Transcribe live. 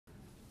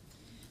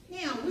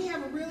Now, we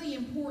have a really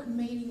important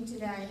meeting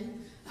today.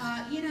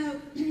 You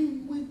know,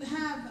 we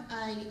have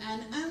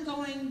an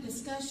ongoing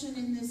discussion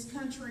in this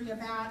country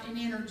about an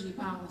energy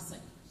policy.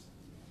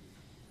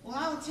 Well,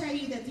 I will tell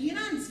you that the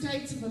United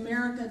States of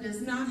America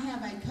does not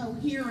have a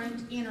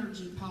coherent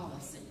energy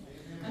policy.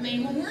 I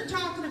mean, when we're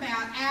talking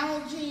about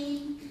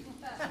algae,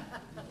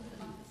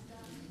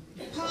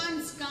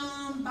 pond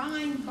scum,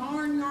 buying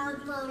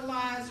barnyard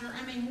fertilizer,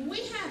 I mean, when we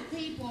have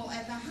people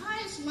at the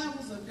highest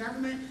levels of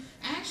government,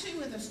 actually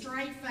with a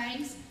straight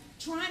face,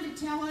 trying to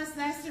tell us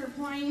that's their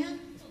plan,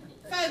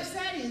 folks,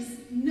 that is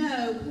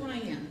no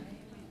plan.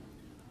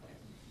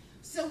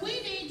 So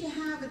we need to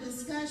have a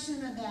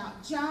discussion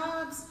about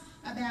jobs,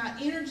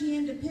 about energy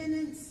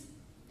independence,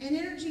 and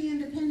energy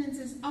independence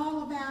is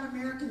all about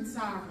American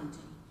sovereignty.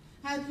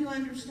 I hope you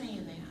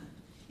understand that.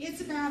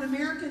 It's about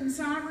American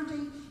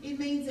sovereignty. It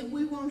means that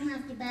we won't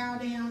have to bow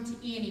down to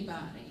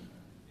anybody.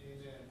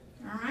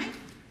 Amen. All right?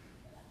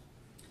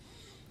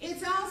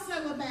 It's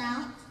also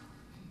about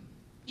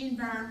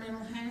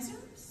environmental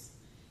hazards.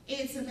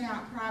 It's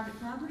about private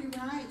property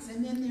rights.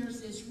 And then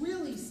there's this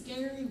really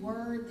scary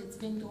word that's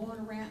been going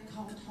around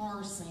called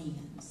tar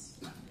sands.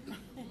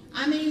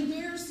 I mean,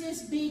 there's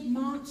this big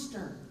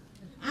monster.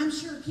 I'm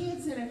sure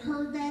kids that have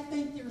heard that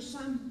think there's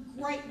some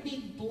great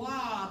big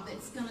blob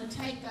that's going to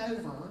take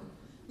over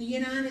the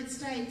United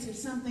States or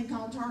something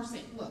called tar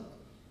sand. Look,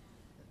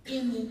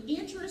 in the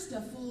interest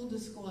of full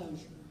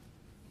disclosure,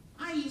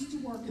 I used to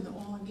work in the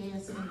oil and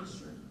gas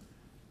industry.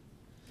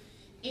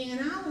 And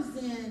I was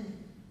in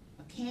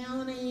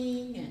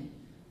accounting and,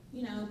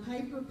 you know,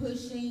 paper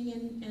pushing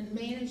and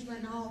management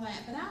and all that.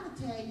 But I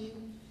will tell you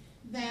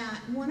that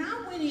when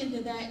I went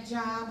into that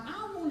job,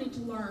 I wanted to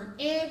learn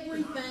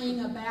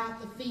everything about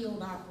the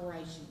field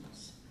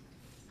operations.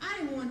 I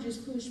didn't want to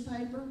just push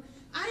paper.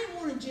 I didn't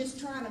want to just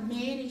try to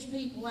manage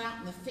people out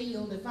in the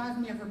field if I've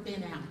never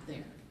been out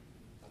there.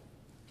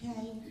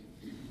 Okay?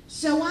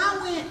 So I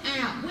went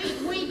out.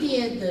 We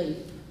did the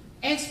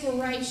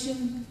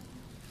exploration.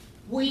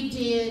 We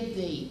did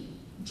the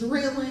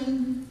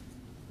drilling.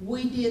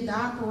 We did the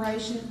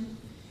operation.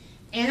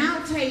 And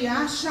I'll tell you,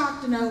 I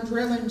shocked an old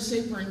drilling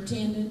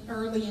superintendent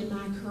early in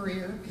my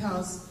career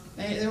because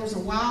there was a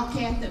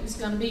wildcat that was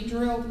going to be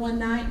drilled one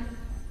night.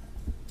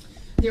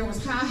 There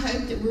was high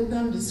hope that we were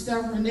going to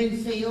discover a new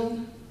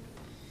field.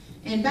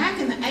 And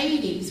back in the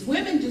 80s,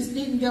 women just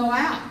didn't go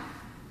out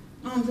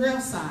on drill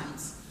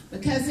sites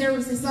because there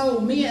was this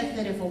old myth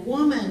that if a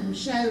woman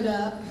showed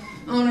up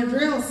on a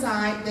drill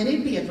site, that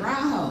it'd be a dry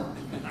hole.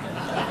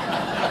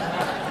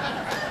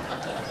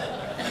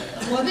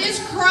 Well,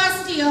 this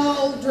crusty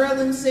old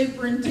drilling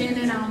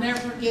superintendent, I'll never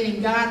forget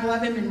him, God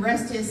love him and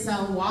rest his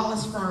soul,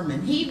 Wallace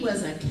Furman. He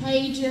was a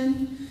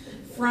Cajun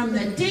from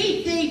the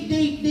deep, deep,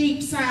 deep,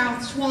 deep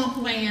south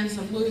swamplands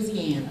of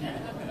Louisiana.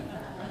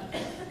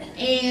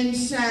 And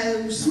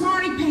so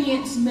Smarty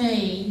Pants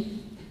me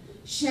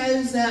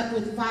shows up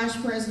with the Vice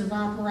President of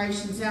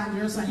Operations out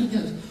there, so he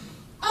goes,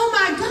 "Oh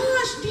my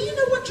gosh, do you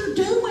know what you're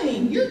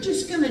doing? You're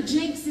just going to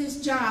jinx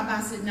this job."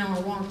 I said, "No, I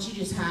won't. You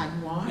just hide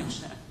and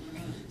watch."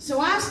 So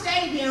I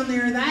stayed down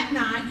there that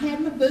night,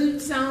 had my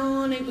boots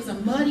on. It was a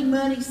muddy,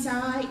 muddy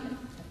site.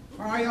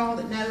 For all y'all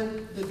that know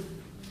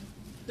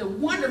the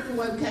wonderful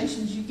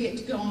locations you get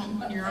to go on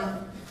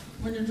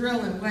when you're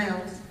drilling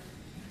wells.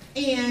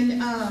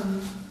 And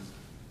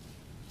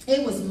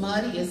it was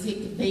muddy as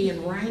it could be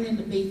and raining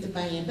to beat the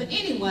band. But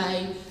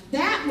anyway,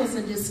 that was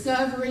a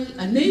discovery,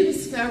 a new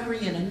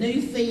discovery in a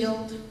new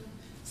field.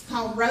 It's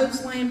called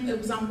Roseland. It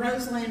was on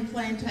Roseland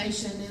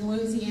Plantation in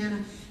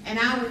Louisiana. And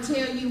I will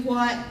tell you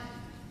what,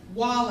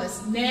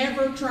 Wallace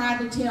never tried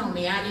to tell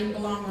me I didn't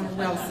belong on a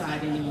well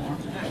site anymore.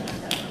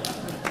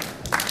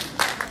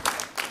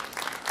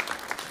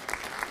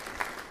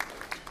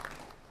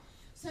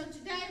 So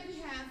today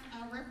we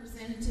have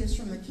representatives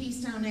from the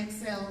Keystone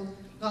XL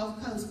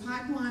Gulf Coast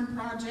Pipeline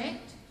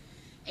Project.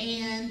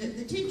 And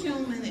the two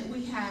gentlemen that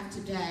we have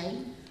today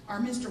are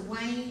Mr.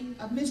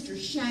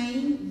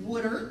 Shane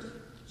Woodard.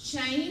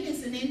 Shane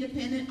is an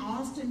independent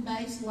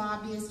Austin-based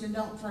lobbyist, and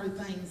don't throw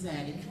things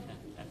at him.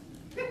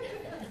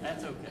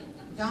 That's okay.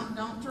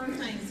 Don't throw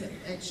things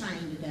at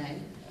Shane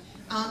today.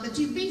 But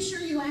you be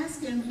sure you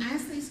ask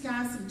these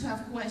guys some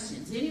tough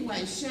questions.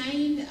 Anyway,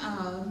 Shane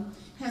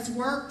has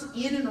worked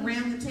in and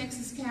around the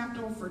Texas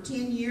Capitol for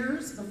 10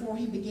 years before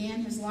he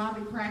began his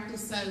lobby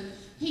practice, so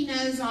he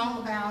knows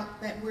all about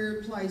that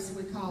weird place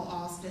we call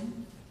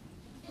Austin.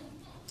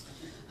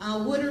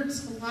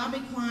 Woodard's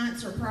lobby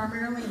clients are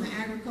primarily in the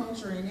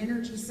agriculture and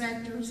energy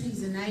sectors.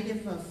 He's a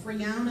native of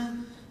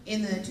Freona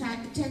in the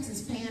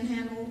Texas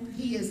Panhandle.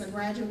 He is a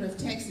graduate of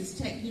Texas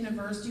Tech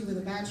University with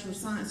a Bachelor of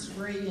Science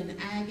degree in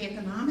Ag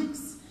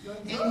Economics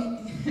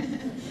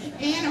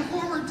and a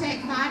former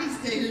Tech Body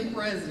student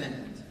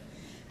president.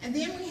 And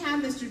then we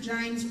have Mr.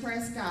 James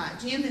Prescott.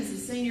 Jim is a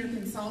senior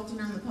consultant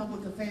on the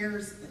public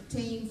affairs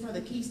team for the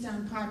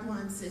Keystone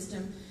Pipeline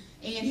System,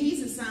 and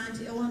he's assigned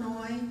to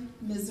Illinois,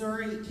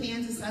 Missouri,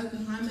 Kansas,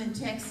 Oklahoma, and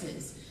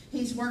Texas.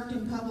 He's worked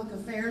in public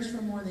affairs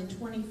for more than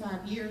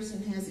 25 years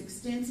and has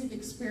extensive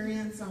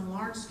experience on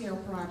large-scale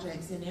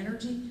projects in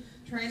energy,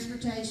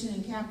 transportation,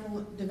 and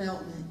capital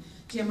development.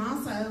 Jim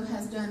also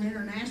has done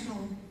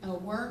international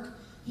work.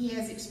 He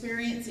has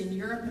experience in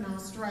Europe and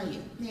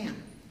Australia. Now,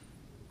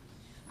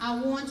 I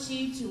want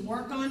you to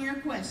work on your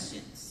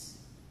questions.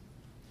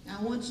 I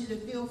want you to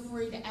feel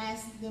free to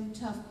ask them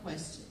tough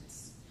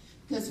questions,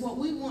 because what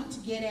we want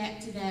to get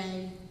at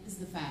today is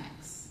the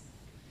facts.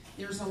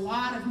 There's a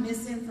lot of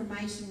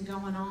misinformation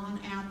going on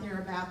out there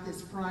about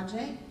this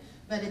project,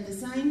 but at the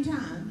same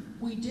time,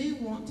 we do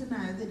want to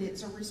know that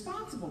it's a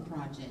responsible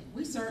project.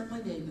 We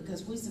certainly do,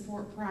 because we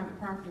support private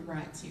property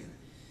rights here.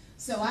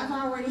 So I've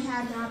already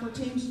had an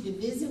opportunity to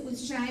visit with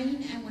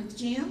Shane and with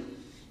Jim,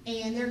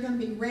 and they're going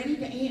to be ready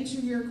to answer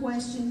your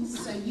questions.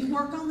 So you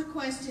work on the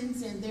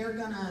questions, and they're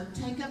going to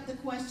take up the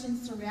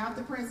questions throughout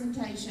the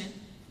presentation.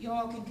 You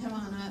all can come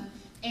on up.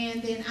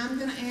 And then I'm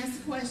going to ask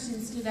the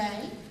questions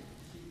today.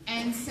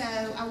 And so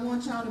I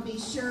want y'all to be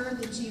sure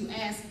that you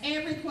ask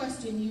every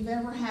question you've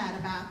ever had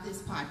about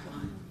this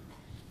pipeline.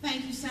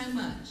 Thank you so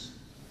much.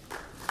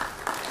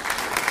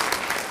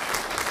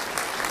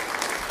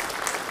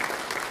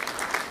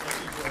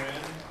 Thank you,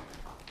 Joanne.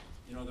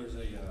 You know, there's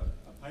a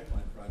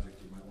pipeline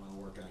project you might want to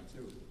work on,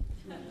 too.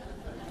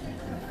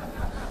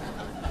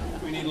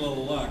 If we need a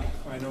little luck,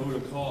 I know who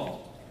to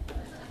call.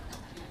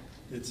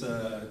 It's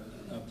a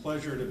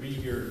pleasure to be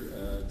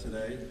here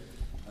today.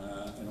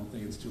 I don't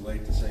think it's too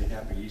late to say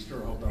Happy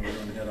Easter. I hope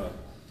everyone had a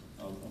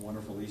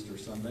wonderful Easter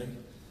Sunday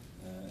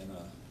and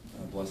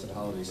a blessed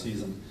holiday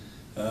season.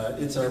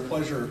 It's our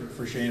pleasure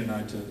for Shane and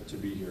I to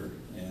be here.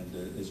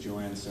 And as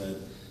Joanne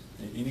said,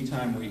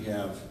 anytime we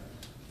have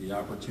the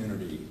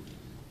opportunity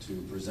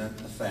to present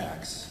the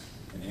facts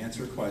and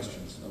answer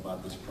questions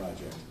about this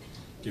project,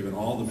 given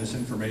all the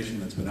misinformation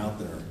that's been out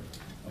there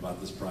about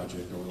this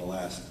project over the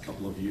last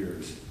couple of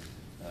years,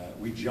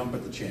 we jump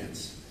at the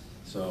chance.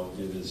 So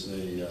it is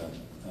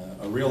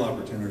a real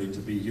opportunity to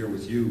be here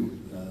with you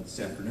this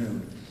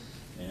afternoon,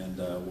 and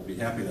we'll be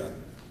happy to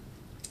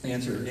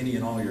answer any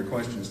and all your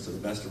questions to the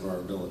best of our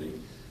ability.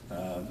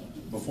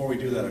 Before we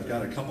do that, I've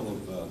got a couple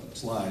of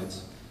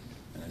slides,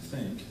 and I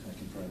think I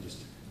can probably just,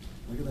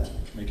 look at that,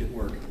 make it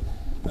work,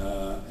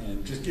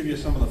 and just give you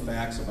some of the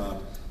facts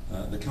about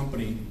the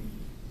company,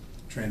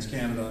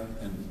 TransCanada,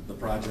 and the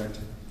project,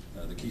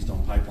 the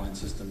Keystone Pipeline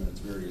System and its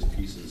various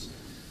pieces.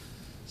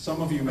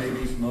 Some of you may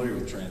be familiar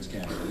with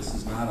TransCanada. This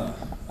is not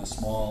a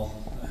small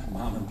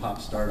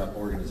mom-and-pop startup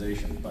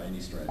organization by any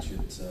stretch.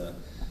 It's,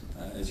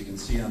 as you can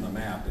see on the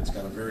map, it's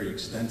got a very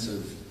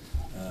extensive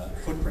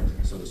footprint,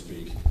 so to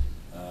speak.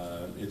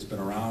 It's been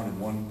around in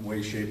one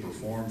way, shape, or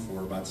form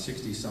for about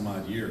 60 some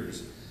odd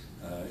years.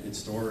 It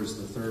stores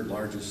the third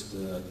largest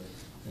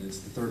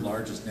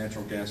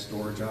natural gas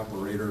storage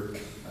operator.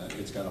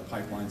 It's got a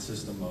pipeline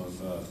system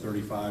of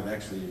 35,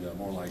 actually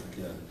more like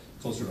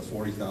closer to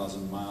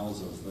 40,000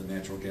 miles of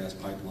natural gas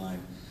pipeline.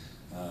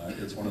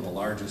 It's one of the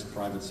largest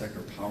private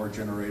sector power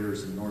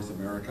generators in North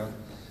America.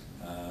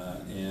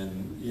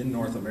 And in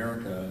North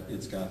America,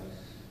 it's got,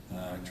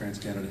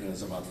 TransCanada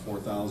has about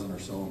 4,000 or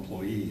so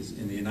employees.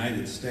 In the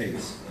United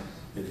States,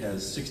 it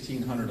has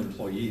 1,600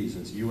 employees.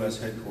 Its U.S.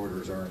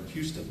 headquarters are in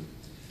Houston.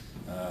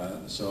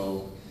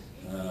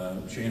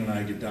 Shane and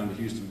I get down to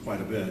Houston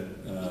quite a bit,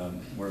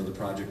 where the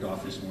project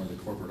office and where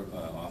the corporate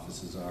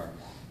offices are.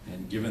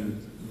 And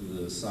given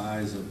the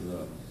size of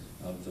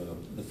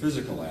the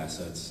physical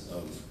assets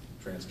of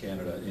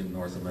TransCanada in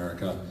North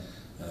America,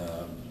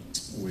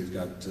 we've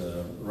got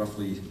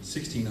roughly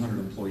 1,600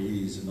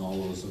 employees in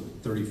all those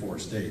 34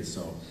 states.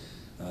 So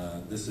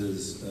this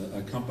is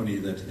a company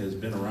that has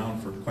been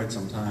around for quite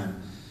some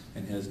time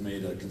and has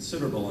made a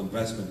considerable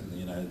investment in the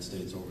United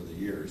States over the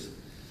years.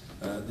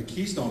 The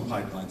Keystone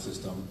Pipeline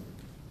System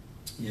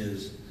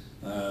is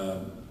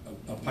a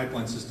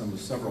pipeline system of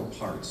several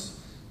parts.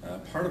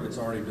 Part of it's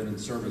already been in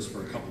service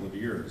for a couple of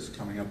years,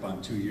 coming up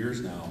on 2 years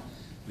now.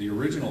 The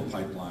original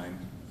pipeline,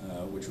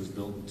 which was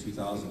built in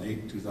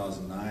 2008,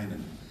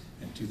 2009,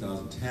 and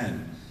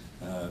 2010,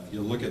 if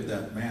you look at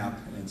that map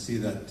and see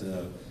that,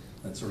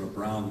 that sort of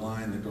brown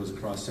line that goes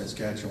across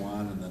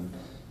Saskatchewan and then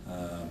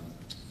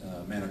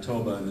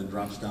Manitoba and then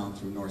drops down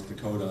through North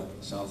Dakota,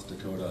 South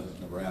Dakota,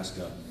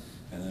 Nebraska,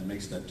 and then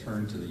makes that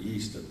turn to the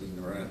east at the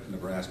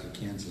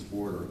Nebraska-Kansas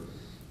border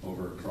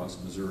over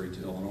across Missouri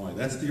to Illinois.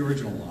 That's the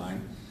original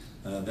line.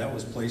 That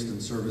was placed in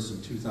service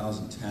in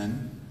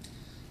 2010.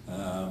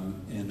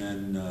 And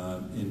then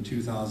in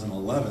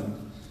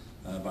 2011,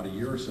 about a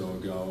year or so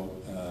ago,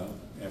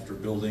 after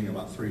building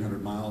about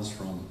 300 miles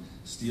from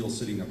Steel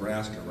City,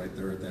 Nebraska, right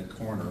there at that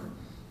corner,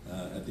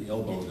 at the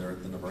elbow there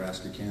at the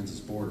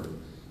Nebraska-Kansas border,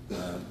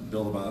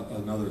 built about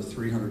another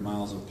 300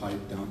 miles of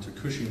pipe down to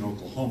Cushing,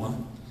 Oklahoma.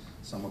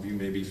 Some of you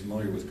may be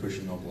familiar with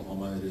Cushing,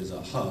 Oklahoma. It is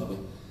a hub,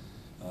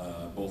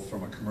 both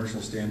from a commercial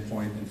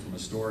standpoint and from a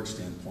storage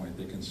standpoint.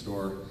 They can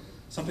store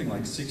something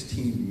like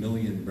 16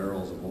 million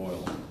barrels of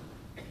oil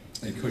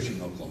in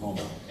Cushing,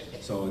 Oklahoma.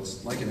 So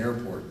it's like an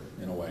airport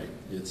in a way.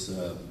 It's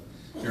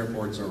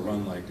airports are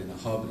run like in a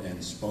hub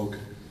and spoke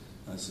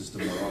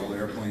system where all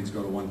airplanes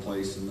go to one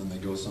place and then they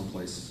go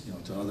someplace,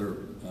 to other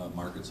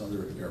markets,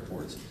 other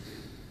airports.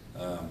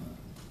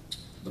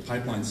 The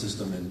pipeline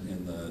system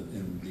in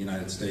the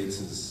United States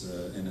is,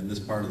 and in this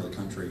part of the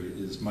country,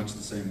 is much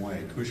the same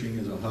way. Cushing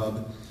is a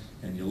hub,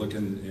 and you look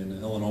in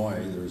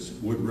Illinois, there's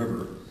Wood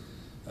River,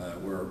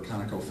 where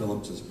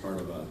ConocoPhillips is part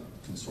of a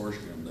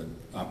consortium that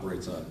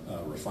operates a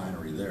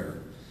refinery there.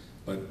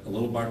 But a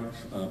little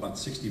about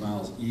 60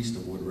 miles east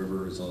of Wood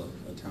River is a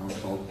town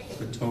called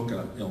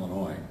Patoka,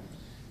 Illinois.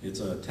 It's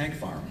a tank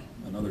farm,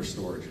 another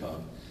storage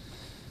hub.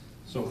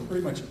 So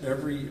pretty much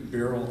every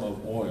barrel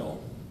of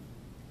oil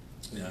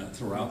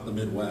throughout the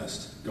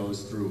Midwest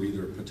goes through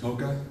either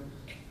Patoka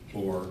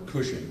or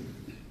Cushing,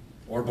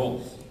 or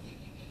both.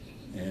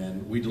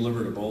 And we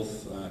deliver to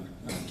both on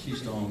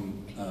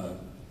Keystone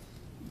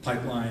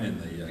Pipeline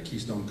and the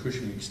Keystone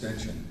Cushing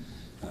extension.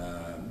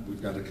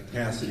 We've got a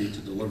capacity to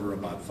deliver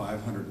about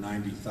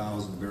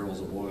 590,000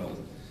 barrels of oil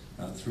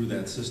through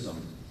that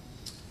system,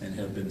 and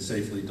have been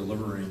safely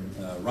delivering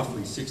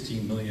roughly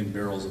 16 million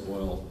barrels of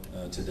oil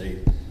to date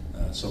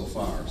so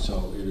far.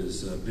 So it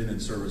has been in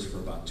service for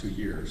about 2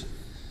 years.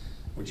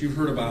 What you've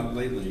heard about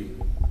lately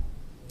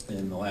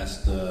in the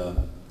last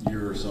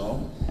year or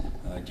so,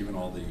 given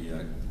all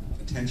the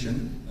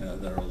attention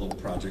that our little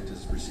project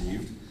has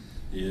received,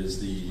 is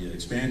the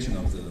expansion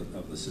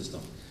of the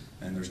system.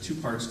 And there's two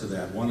parts to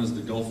that. One is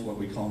the Gulf, what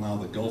we call now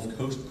the Gulf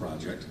Coast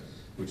project,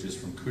 which is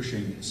from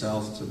Cushing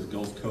south to the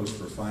Gulf Coast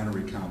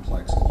refinery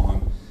complex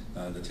along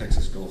the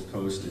Texas Gulf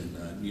Coast in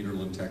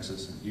Nederland,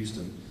 Texas, and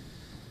Houston,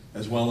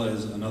 as well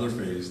as another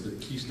phase, the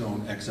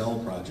Keystone XL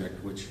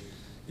project, which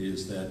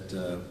is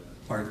that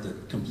part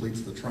that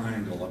completes the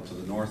triangle up to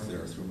the north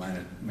there through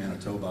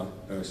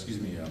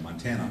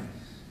Montana,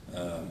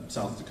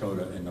 South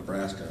Dakota, and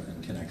Nebraska,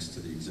 and connects to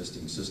the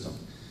existing system.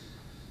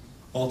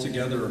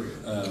 Altogether,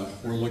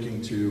 we're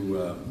looking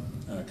to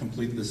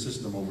complete this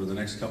system over the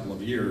next couple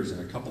of years in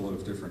a couple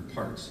of different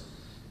parts.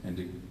 And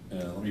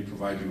let me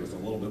provide you with a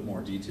little bit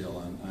more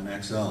detail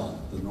on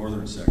XL, the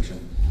northern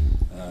section.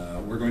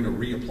 We're going to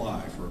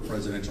reapply for a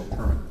presidential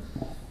permit.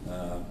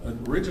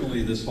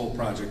 Originally, this whole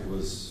project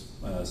was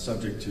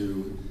subject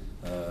to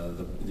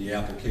the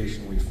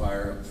application we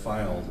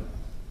filed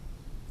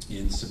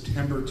in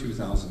September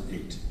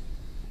 2008.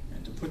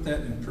 And to put that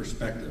in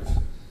perspective,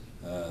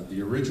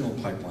 the original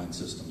pipeline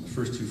system, the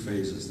first two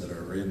phases that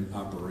are in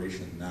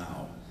operation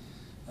now,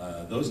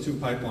 those two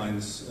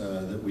pipelines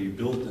that we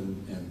built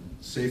and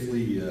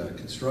safely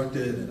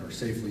constructed and are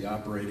safely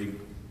operating,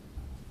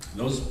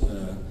 those,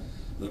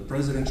 the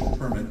presidential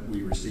permit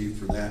we received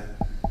for that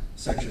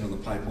section of the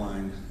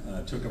pipeline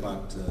took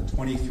about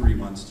 23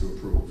 months to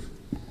approve.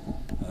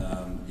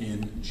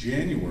 In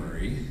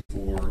January,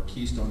 for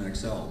Keystone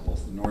XL,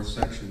 both the north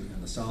section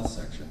and the south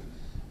section,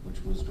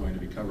 which was going to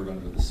be covered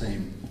under the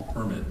same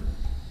permit,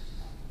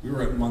 we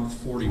were at month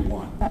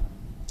 41.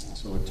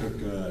 So it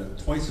took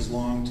twice as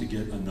long to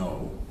get a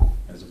no,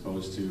 as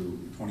opposed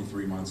to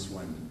 23 months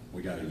when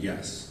we got a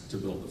yes to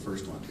build the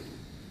first one.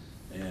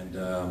 And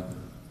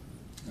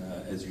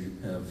as you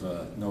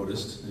have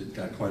noticed, it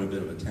got quite a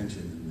bit of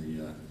attention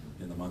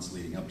in the months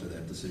leading up to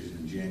that decision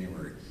in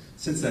January.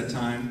 Since that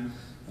time,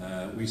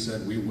 we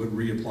said we would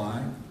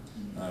reapply.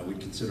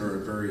 We'd consider our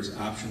various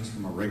options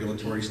from a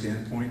regulatory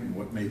standpoint and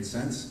what made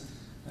sense.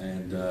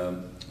 And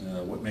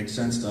what makes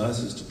sense to us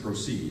is to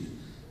proceed.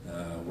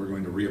 We're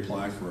going to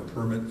reapply for a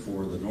permit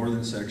for the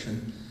northern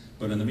section.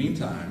 But in the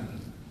meantime,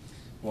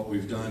 what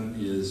we've done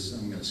is,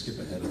 I'm going to skip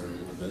ahead a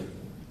little bit,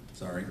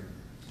 sorry,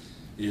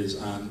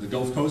 is on the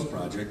Gulf Coast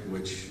project,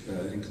 which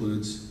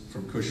includes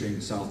from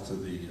Cushing south to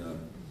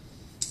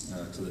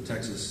the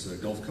Texas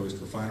Gulf Coast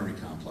refinery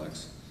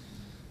complex.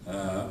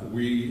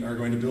 We are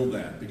going to build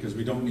that because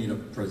we don't need a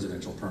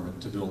presidential permit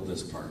to build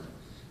this part.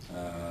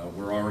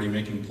 We're already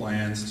making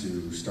plans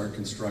to start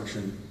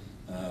construction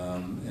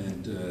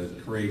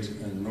and create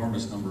an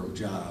enormous number of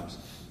jobs.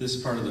 This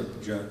part of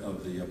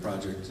the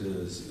project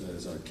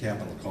is a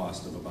capital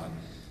cost of about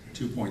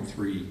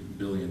 $2.3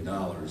 billion.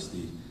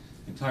 The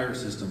entire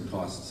system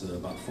costs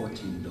about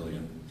 $14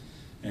 billion.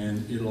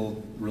 And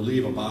it'll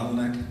relieve a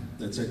bottleneck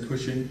that's at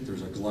Cushing.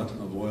 There's a glut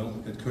of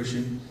oil at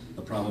Cushing.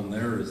 The problem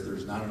there is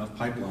there's not enough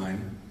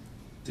pipeline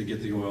to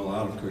get the oil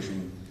out of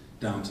Cushing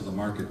down to the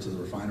market, to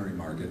the refinery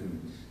market.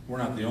 And we're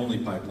not the only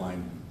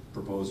pipeline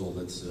proposal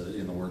that's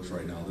in the works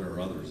right now. There are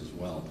others as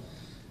well.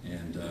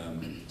 And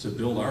to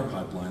build our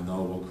pipeline,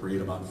 though, will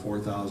create about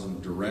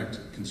 4,000 direct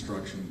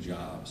construction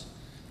jobs.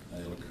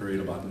 It'll create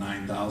about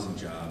 9,000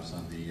 jobs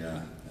on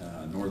the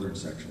northern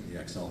section,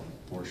 the XL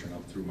portion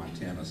up through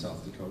Montana,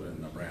 South Dakota,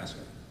 and Nebraska.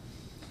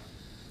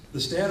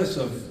 The status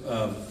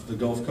of the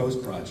Gulf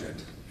Coast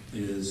project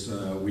is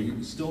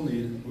we still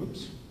need,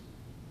 whoops,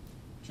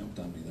 jumped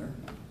on me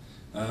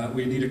there.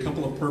 We need a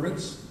couple of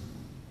permits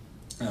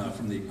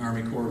from the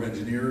Army Corps of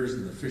Engineers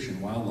and the Fish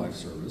and Wildlife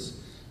Service.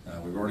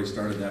 We've already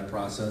started that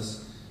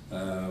process.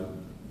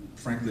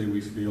 Frankly,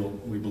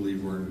 we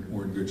believe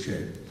we're in good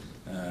shape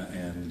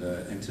and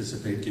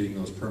anticipate getting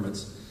those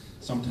permits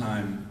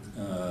sometime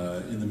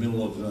in the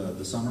middle of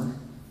the summer,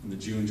 in the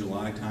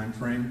June-July time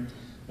frame.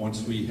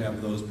 Once we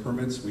have those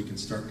permits, we can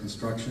start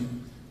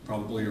construction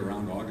probably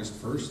around August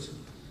 1st.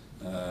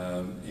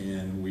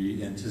 And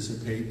we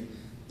anticipate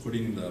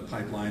putting the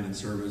pipeline in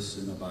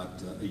service in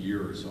about a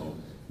year or so,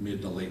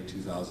 mid to late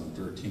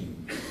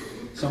 2013.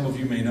 Some of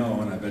you may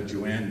know, and I bet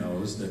Joanne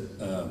knows, that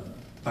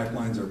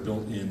pipelines are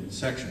built in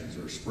sections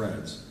or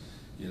spreads.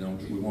 You know,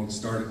 we won't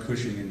start at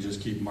Cushing and just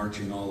keep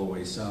marching all the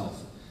way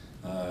south.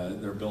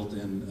 They're built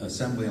in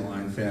assembly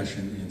line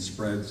fashion in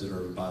spreads that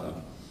are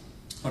about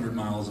 100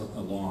 miles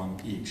along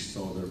each.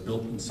 So they're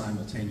built in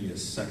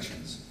simultaneous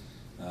sections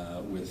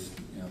with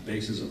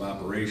bases of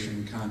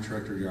operation,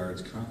 contractor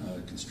yards,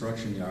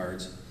 construction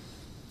yards.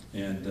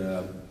 And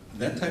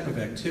that type of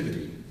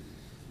activity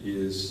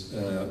is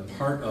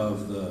part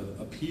of the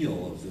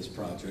appeal of this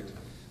project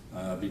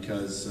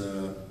because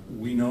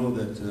we know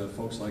that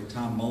folks like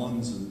Tom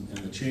Mullins and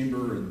the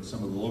Chamber and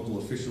some of the local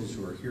officials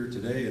who are here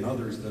today and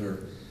others that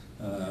are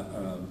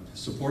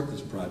support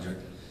this project,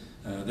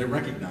 they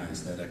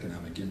recognize that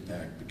economic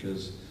impact,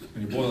 because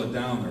when you boil it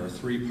down, there are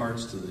three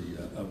parts to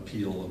the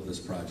appeal of this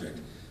project: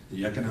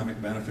 the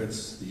economic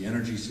benefits, the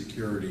energy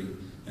security,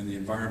 and the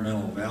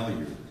environmental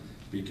value.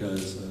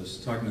 Because I was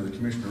talking to the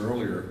commissioner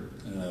earlier,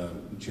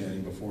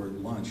 chatting before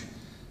lunch,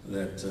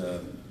 that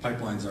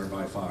pipelines are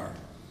by far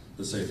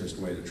the safest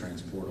way to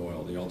transport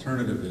oil. The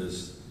alternative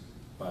is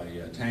by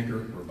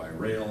tanker or by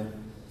rail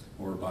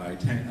or by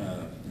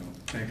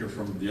tanker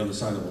from the other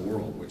side of the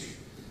world, which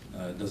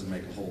doesn't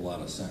make a whole lot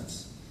of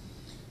sense.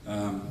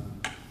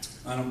 On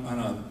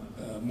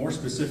a more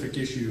specific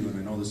issue, and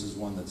I know this is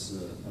one that's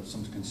of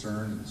some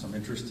concern and some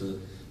interest to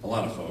a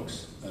lot of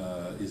folks,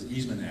 is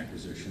easement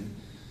acquisition.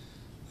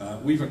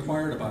 We've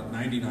acquired about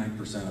 99%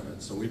 of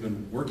it, so we've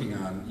been working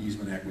on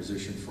easement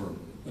acquisition for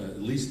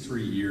at least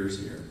 3 years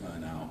here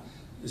now.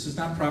 This is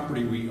not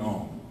property we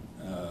own.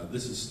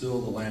 This is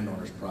still the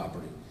landowner's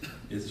property.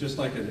 It's just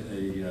like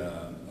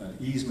an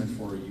easement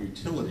for a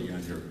utility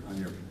on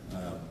your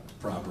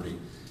property,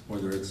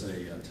 whether it's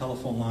a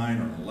telephone line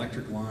or an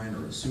electric line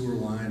or a sewer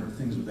line or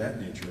things of that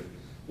nature,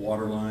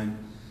 water line.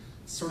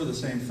 It's sort of the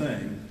same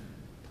thing.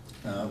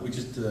 We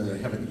just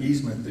have an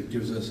easement that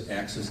gives us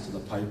access to the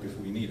pipe if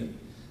we need it.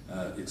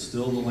 It's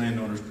still the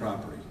landowner's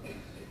property.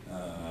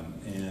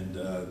 And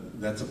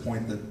that's a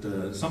point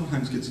that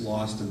sometimes gets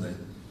lost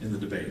in the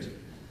debate.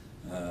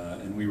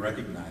 And we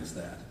recognize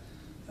that.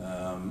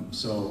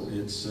 So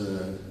it's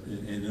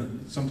it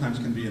sometimes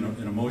can be an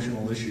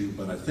emotional issue,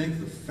 but I think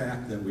the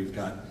fact that we've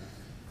got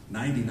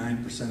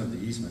 99% of the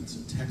easements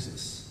in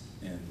Texas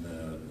and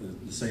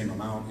the same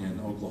amount in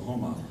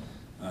Oklahoma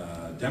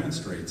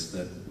demonstrates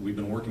that we've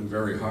been working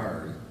very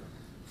hard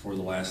for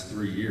the last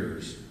 3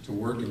 years to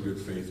work in good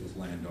faith with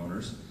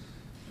landowners.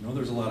 I know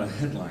there's a lot of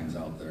headlines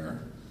out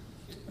there.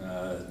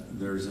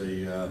 There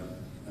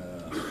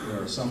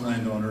are some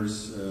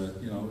landowners,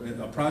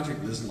 a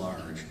project this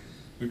large,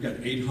 we've got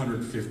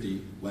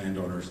 850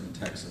 landowners in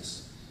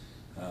Texas.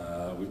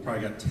 We've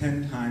probably got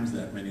 10 times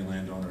that many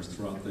landowners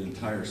throughout the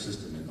entire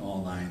system in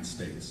all 9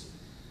 states.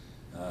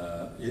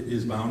 It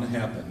is bound to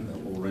happen that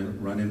we'll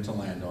run into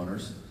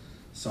landowners,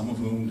 some of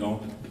whom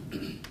don't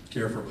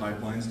care for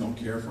pipelines, don't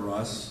care for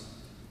us,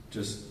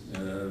 just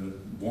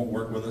won't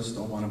work with us,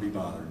 don't want to be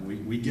bothered.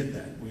 We get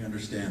that, we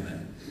understand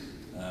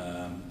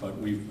that. But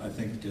we've, I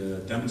think,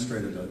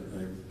 demonstrated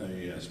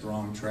a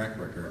strong track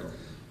record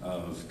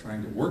of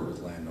trying to work with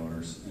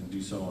landowners and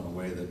do so in a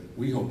way that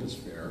we hope is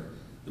fair,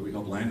 that we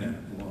hope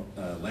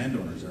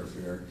landowners are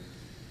fair.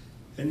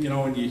 And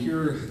when you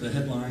hear the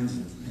headlines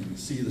and you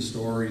see the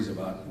stories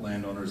about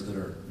landowners that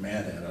are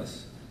mad at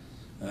us,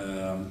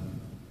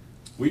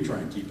 we try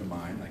and keep in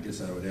mind, I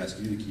guess I would ask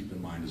you to keep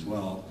in mind as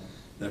well,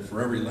 that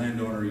for every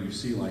landowner you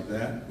see like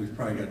that, we've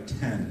probably got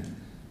 10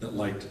 that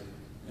liked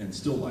and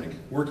still like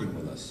working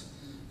with us.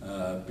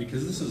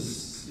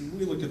 Because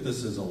we look at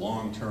this as a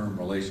long-term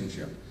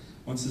relationship.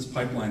 Once this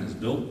pipeline is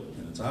built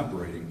and it's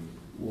operating,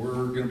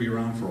 we're going to be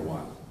around for a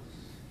while.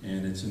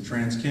 And it's in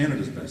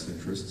TransCanada's best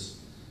interests,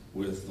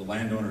 with the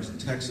landowners in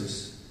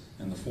Texas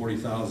and the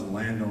 40,000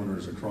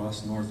 landowners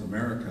across North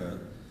America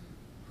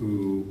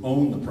who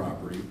own the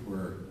property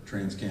where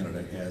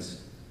TransCanada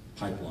has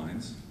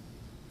pipelines,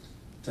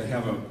 to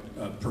have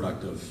a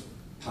productive,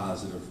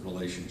 positive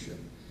relationship.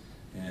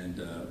 And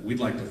we'd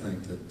like to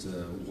think that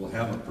we'll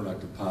have a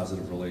productive,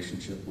 positive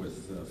relationship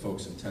with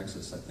folks in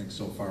Texas. I think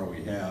so far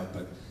we have,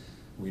 but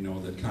we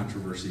know that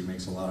controversy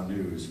makes a lot of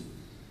news.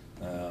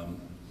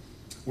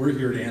 We're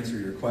here to answer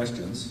your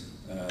questions.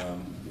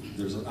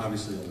 There's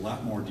obviously a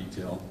lot more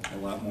detail, a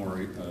lot more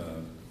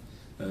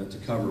to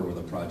cover with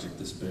a project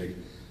this big.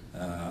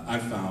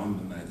 I've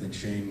found, and I think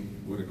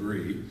Shane would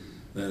agree,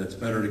 that it's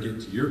better to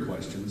get to your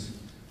questions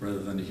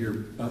rather than to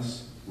hear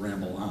us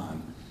ramble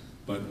on.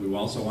 But we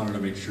also wanted to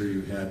make sure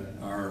you had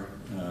our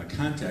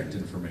contact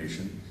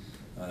information,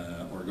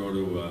 or go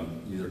to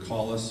either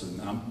call us, and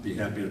I'll be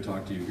happy to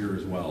talk to you here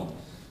as well,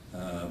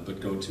 but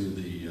go to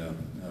the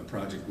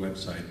project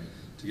website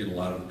to get a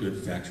lot of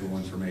good factual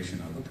information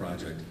on the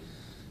project.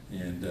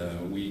 And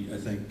I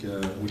think,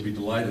 would be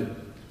delighted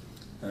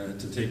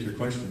to take your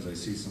questions. I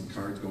see some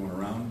cards going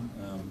around.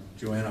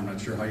 Joanne, I'm not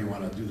sure how you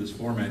want to do this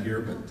format here,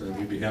 but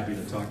we'd be happy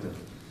to talk to.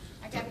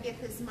 I got to get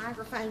this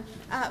microphone.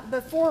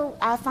 Before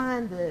I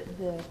find the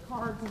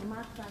cards and the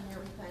microphone and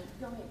everything,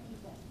 go ahead,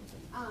 keep that.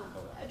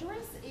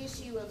 Address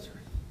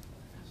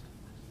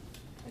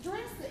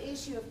the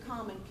issue of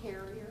common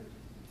carrier.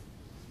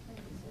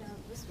 No,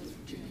 this was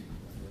for June.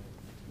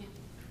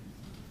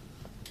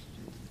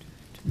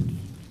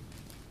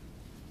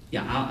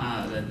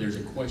 Yeah, there's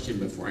a question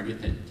before I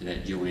get to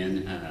that,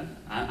 Joanne.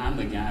 I'm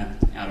the guy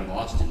out of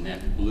Austin,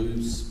 that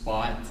blue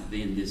spot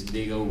in this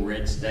big old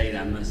red state,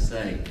 I must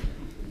say.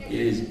 It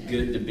is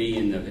good to be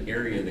in the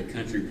area of the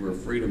country where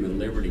freedom and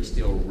liberty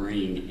still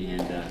ring,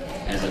 and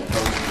as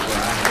opposed to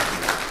where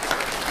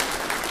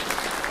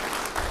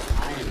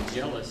I am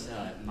jealous.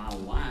 My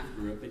wife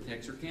grew up in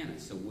Texarkana,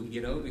 so we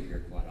get over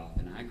here quite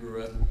often. I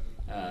grew up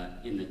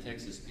in the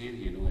Texas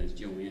Panhandle, as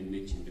Joanne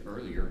mentioned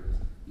earlier.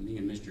 Me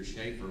and Mr.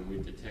 Schaefer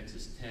went to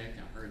Texas Tech.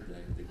 I heard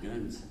the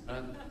guns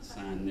up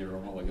sign there a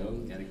while ago.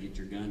 Got to get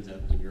your guns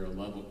up when you're a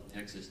Lubbock,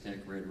 Texas Tech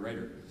Red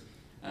Raider.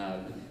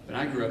 But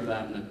I grew up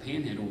out in the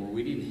Panhandle where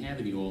we didn't have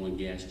any oil and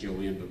gas,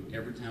 Joanne, but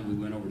every time we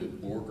went over to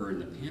Borger in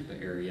the Pampa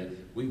area,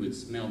 we would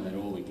smell that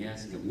oil and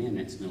gas and go, man,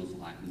 that smells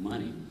like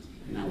money.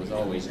 And I was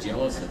always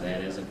jealous of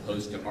that, as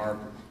opposed to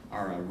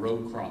our row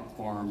crop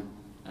farm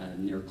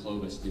near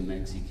Clovis, New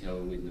Mexico,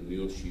 in the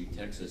Muleshoe,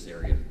 Texas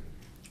area,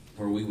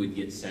 where we would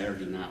get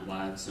Saturday Night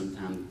Live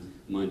sometime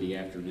Monday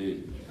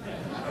afternoon.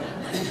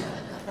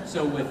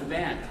 So with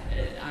that,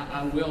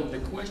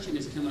 the question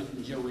has come up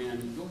from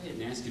Joanne. Go ahead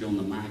and ask it on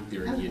the mic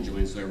there again,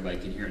 Joanne, so everybody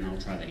can hear it, and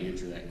I'll try to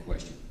answer that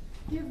question.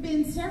 There have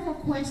been several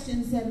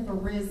questions that have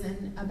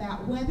arisen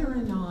about whether or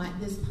not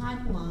this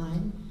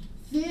pipeline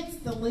fits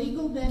the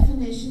legal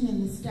definition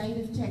in the state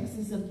of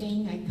Texas of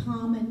being a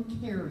common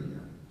carrier.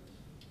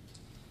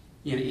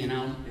 Yeah, and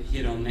I'll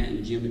hit on that,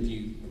 and Jim, if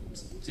you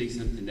see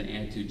something to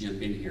add to,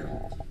 jump in here.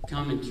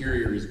 Common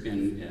carrier has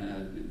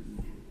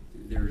been,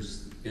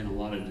 there's been a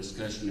lot of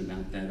discussion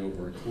about that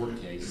over a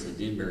court case, the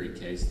Denbury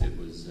case that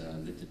was,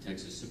 that the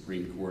Texas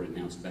Supreme Court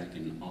announced back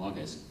in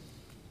August,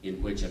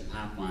 in which a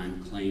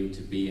pipeline claimed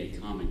to be a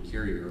common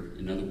carrier,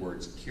 in other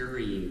words,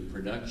 carrying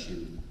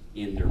production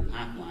in their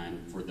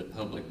pipeline for the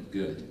public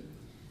good.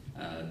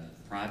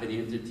 Private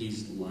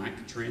entities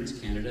like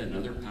TransCanada and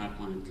other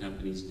pipeline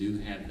companies do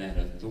have that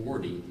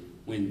authority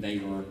when they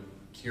are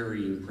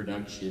carrying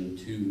production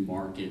to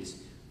markets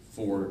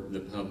for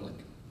the public.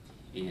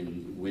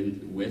 And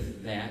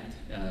with that,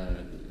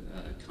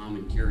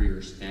 common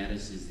carrier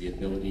status is the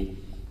ability,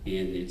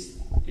 and it's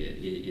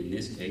in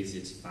this case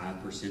it's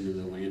 5% of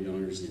the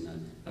landowners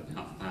and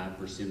about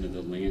 5% of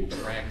the land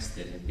tracts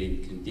that have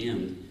been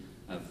condemned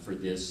for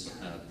this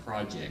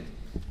project,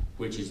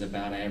 which is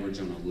about average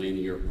on a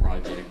linear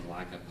project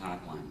like a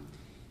pipeline.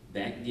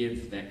 That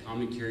gives that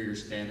common carrier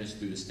status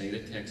through the state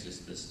of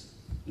Texas.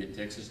 The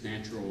Texas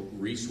Natural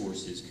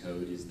Resources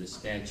Code is the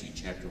statute,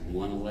 chapter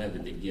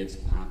 111, that gives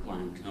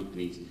pipeline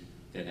companies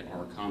that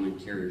are common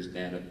carriers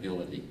that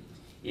ability.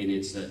 And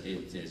it's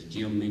as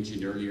Jim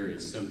mentioned earlier,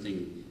 it's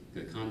something,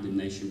 the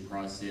condemnation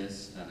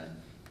process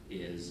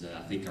is,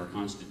 I think our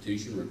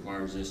Constitution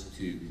requires us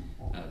to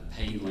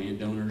pay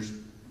landowners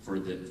for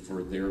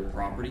their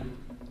property.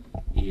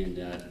 And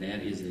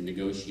that is a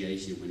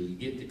negotiation. When you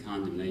get to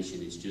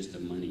condemnation, it's just a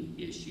money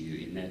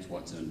issue, and that's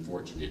what's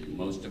unfortunate.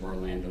 Most of our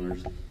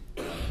landowners,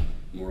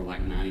 more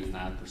like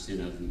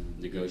 95% of them,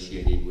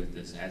 negotiated with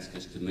us, asked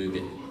us to move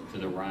it to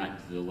the right,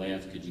 to the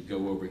left, could you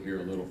go over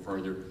here a little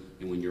further?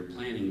 And when you're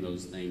planning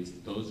those things,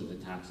 those are the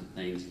types of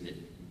things that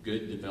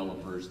good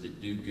developers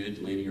that do good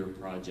linear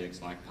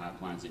projects like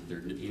pipelines, if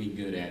they're any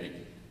good at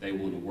it, they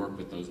want to work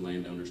with those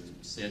landowners to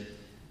set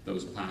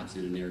those pipes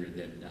in an area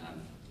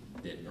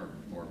that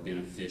are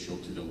beneficial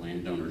to the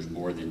landowners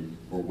more than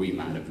where we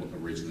might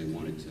have originally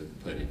wanted to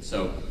put it.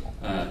 So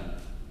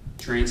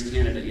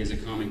TransCanada is a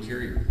common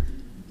carrier.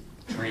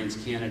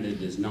 TransCanada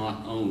does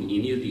not own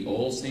any of the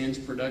oil sands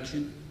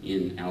production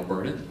in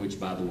Alberta, which,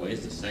 by the way,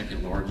 is the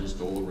second largest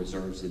oil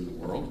reserves in the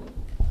world.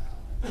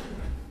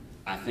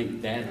 I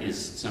think that is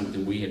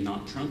something we have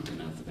not trumped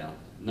enough about.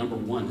 Number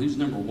one, who's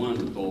number one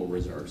with oil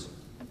reserves?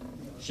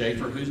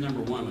 Schaefer, who's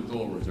number one with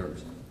oil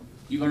reserves?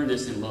 You learned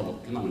this in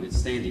Lubbock. Come on, it's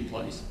Sandy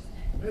Place.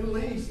 Middle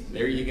East.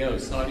 There you go,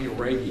 Saudi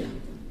Arabia.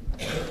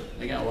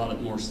 They got a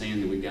lot more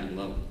sand than we've got in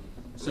Lubbock.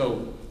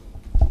 So,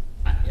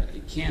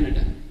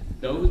 Canada,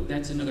 though,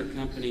 that's another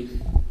company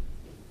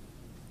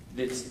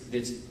that's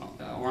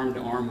arm to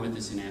arm with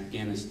us in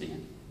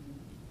Afghanistan.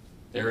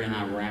 They're in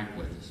Iraq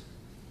with us.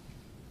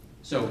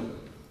 So,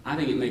 I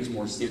think it makes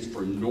more sense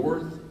for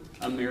North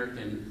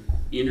American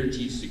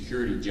energy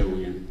security,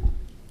 Joanne,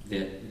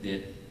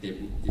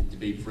 to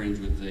be friends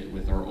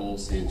with our oil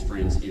sands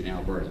friends in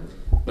Alberta.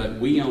 But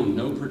we own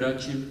no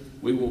production.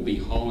 We will be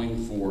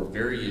hauling for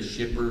various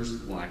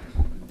shippers like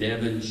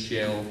Devon,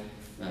 Shell,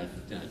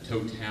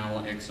 Total,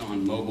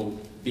 Exxon Mobil,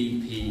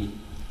 BP,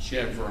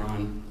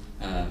 Chevron,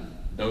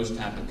 those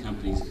type of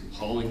companies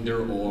hauling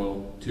their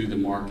oil to the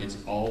markets.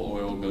 All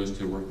oil goes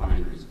to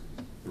refineries.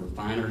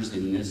 refiners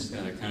in this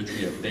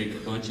country, a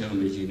big bunch of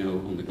them, as you know,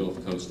 on the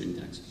Gulf Coast in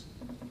Texas.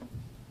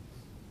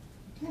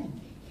 Okay.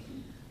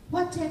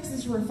 What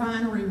Texas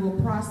refinery will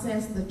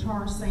process the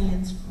tar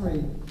sands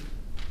crude?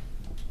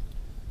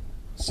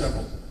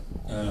 Several.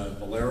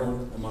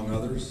 Valero, among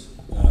others.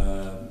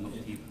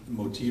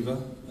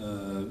 Motiva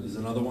is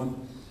another one.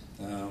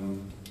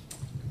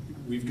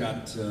 We've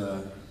got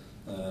the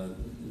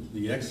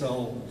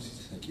XL,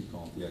 I keep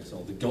calling it the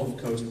XL, the Gulf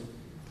Coast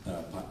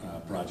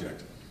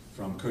project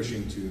from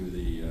Cushing to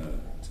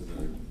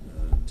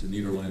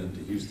Nederland and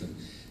to Houston.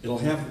 It'll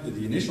have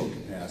the initial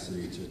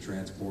capacity to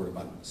transport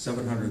about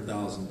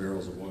 700,000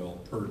 barrels of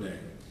oil per day.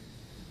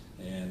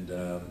 And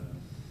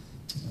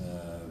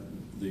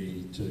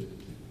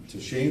to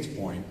Shane's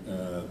point,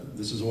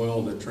 this is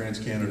oil that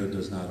TransCanada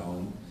does not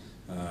own.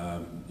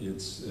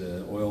 It's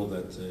oil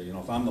that,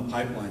 if I'm the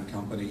pipeline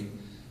company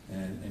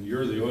and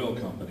you're the oil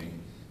company,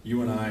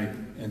 you and I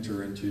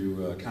enter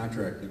into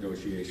contract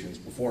negotiations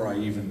before I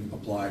even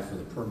apply for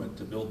the permit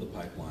to build the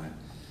pipeline.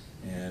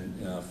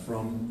 And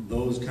from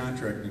those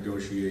contract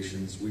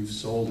negotiations, we've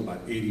sold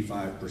about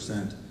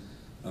 85%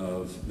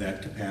 of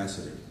that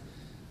capacity.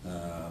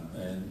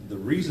 And the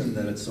reason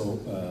that it's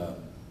so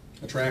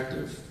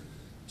attractive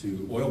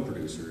to oil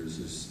producers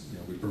is,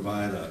 we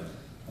provide a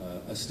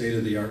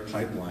state-of-the-art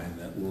pipeline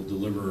that will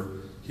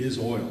deliver his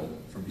oil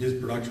from his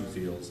production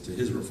fields to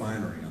his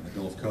refinery on the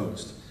Gulf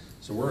Coast.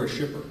 So we're a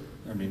shipper.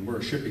 We're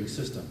a shipping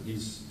system.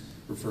 He's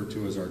referred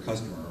to as our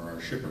customer or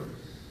our shipper.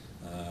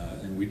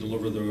 And we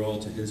deliver the oil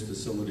to his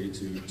facility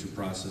to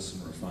process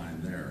and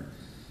refine there.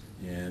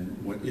 And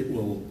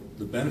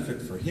the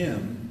benefit for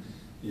him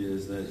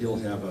is that he'll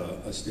have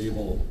a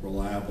stable,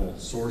 reliable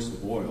source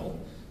of oil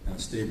and a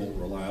stable,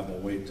 reliable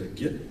way to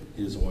get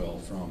his oil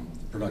from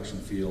the production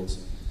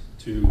fields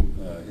to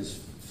his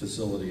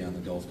facility on the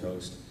Gulf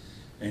Coast.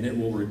 And it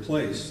will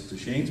replace, to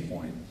Shane's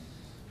point,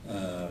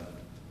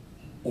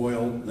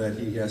 oil that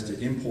he has to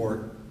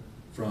import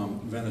from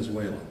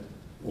Venezuela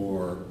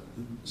or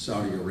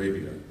Saudi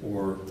Arabia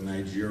or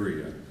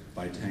Nigeria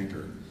by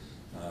tanker.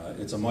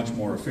 It's a much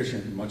more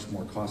efficient, much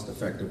more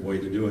cost-effective way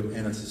to do it,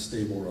 and it's a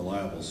stable,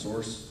 reliable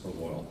source of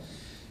oil.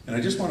 And I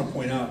just want to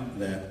point out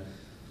that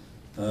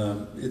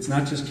it's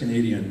not just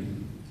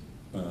Canadian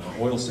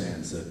oil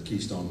sands that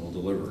Keystone will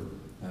deliver.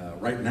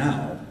 Right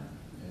now,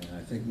 and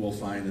I think we'll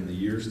find in the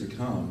years to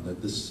come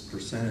that this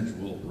percentage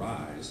will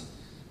rise.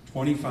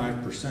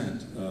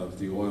 25% of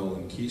the oil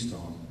in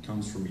Keystone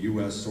comes from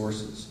U.S.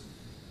 sources.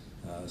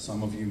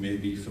 Some of you may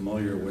be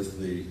familiar with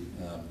the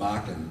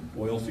Bakken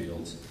oil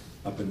fields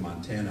up in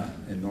Montana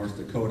and North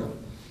Dakota.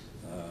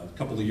 A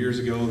couple of years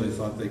ago, they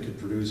thought they could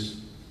produce,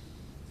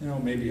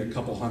 maybe a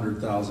couple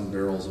 100,000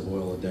 barrels of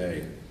oil a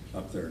day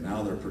up there.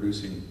 Now they're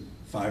producing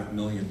 5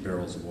 million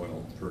barrels of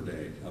oil per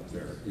day up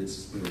there.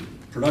 The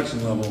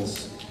production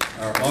levels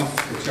are off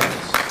the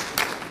charts.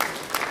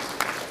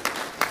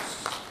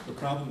 The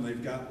problem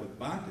they've got with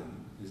Bakken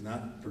is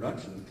not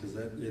production, because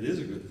it is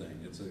a good thing.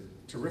 It's a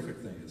terrific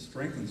thing. It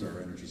strengthens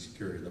our energy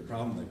security. The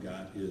problem they've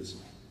got is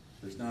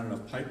there's not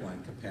enough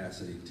pipeline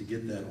capacity to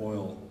get that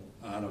oil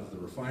out of the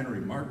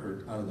refinery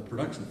market, out of the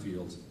production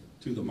fields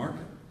to the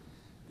market.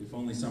 If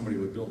only somebody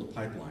would build a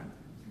pipeline.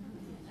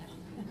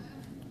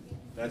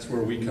 That's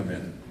where we come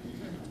in.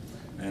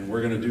 And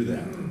we're going to do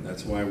that.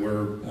 That's why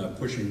we're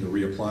pushing to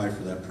reapply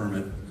for that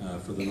permit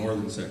for the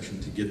northern section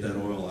to get that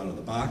oil out of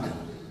the Bakken,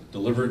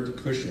 deliver it to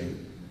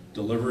Cushing,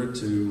 deliver it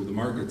to the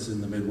markets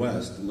in the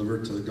Midwest, deliver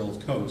it to the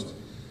Gulf Coast,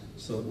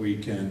 so that we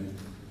can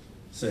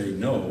say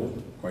no,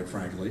 quite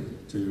frankly,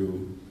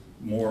 to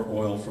more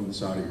oil from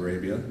Saudi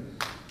Arabia.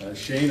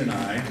 Shane and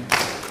I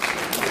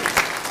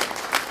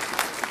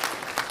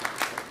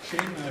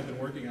have been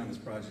working on this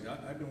project.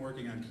 I've been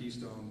working on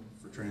Keystone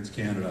for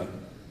TransCanada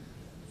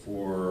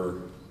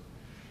for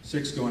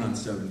 6 going on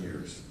 7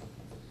 years.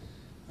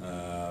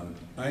 I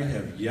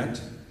have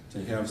yet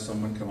to have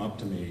someone come up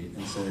to me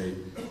and say,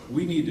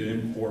 we need to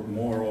import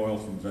more oil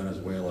from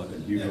Venezuela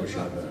at Hugo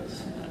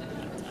Chavez.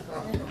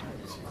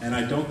 And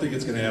I don't think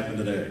it's going to happen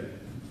today.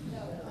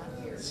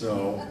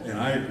 So, and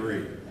I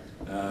agree,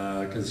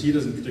 because he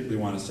doesn't particularly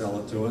want to sell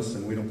it to us,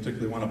 and we don't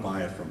particularly want to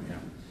buy it from him.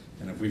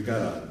 And if we've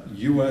got a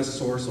U.S.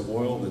 source of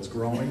oil that's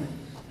growing,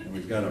 and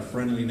we've got a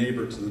friendly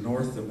neighbor to the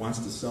north that wants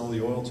to sell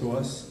the oil to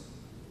us,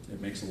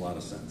 it makes a lot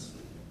of sense.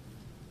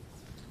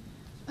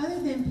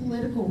 Other than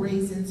political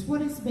reasons,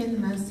 what has been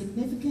the most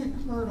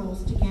significant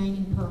hurdles to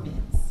gaining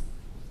permits?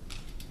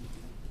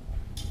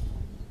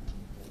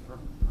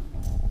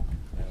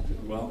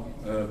 Well,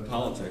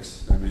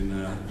 politics.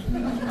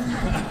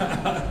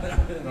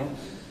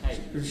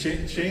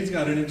 Shane's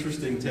got an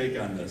interesting take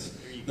on this.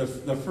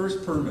 The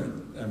first permit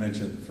I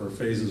mentioned for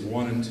phases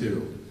 1 and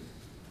 2,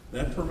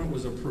 that permit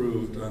was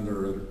approved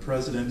under a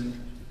president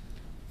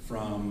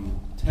from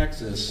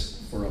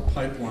Texas for a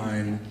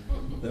pipeline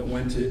that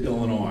went to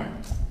Illinois.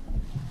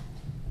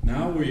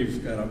 Now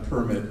we've got a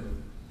permit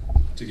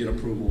to get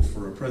approval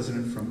for a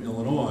president from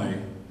Illinois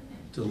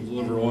to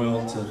deliver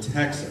oil to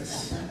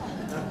Texas.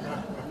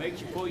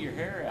 Makes you pull your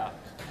hair out.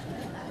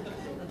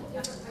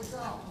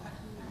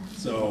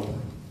 So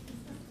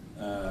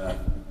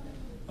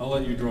I'll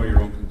let you draw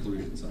your own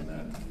conclusions on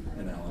that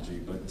analogy,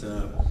 but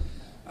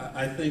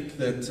I think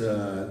that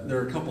there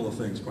are a couple of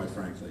things, quite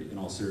frankly, in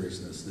all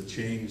seriousness, that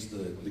changed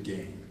the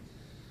game.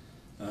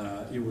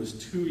 It was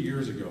 2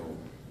 years ago,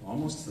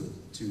 almost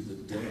to the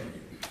day,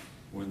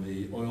 when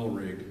the oil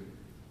rig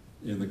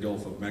in the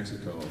Gulf of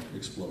Mexico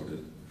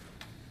exploded.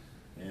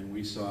 And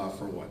we saw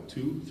for what,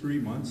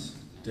 2-3 months,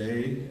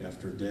 day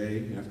after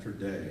day after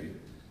day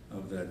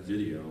of that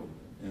video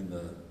and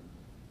the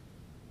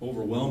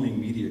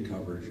overwhelming media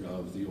coverage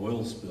of the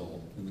oil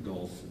spill in the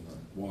Gulf and the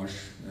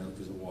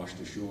washed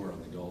ashore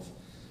on the Gulf,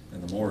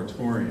 and the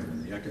moratorium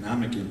and the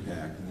economic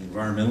impact and the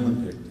environmental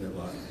impact.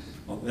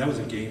 That was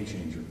a game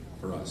changer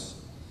for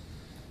us.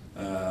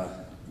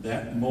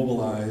 That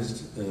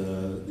mobilized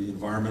the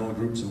environmental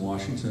groups in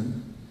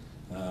Washington.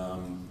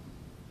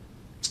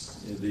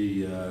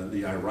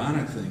 The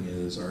ironic thing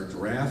is our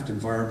draft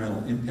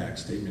environmental impact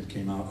statement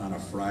came out on a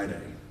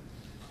Friday.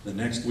 The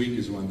next week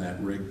is when that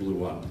rig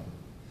blew up.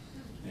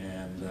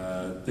 And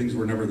things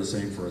were never the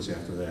same for us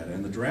after that.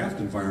 And the draft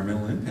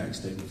environmental impact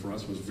statement for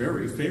us was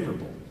very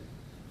favorable.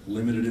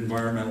 Limited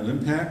environmental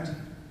impact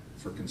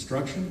for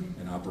construction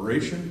and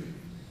operation.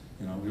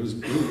 You know,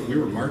 we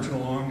were marching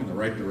along in the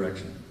right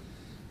direction.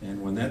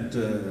 And when that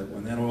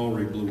oil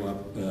rig blew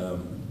up,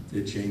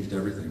 it changed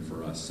everything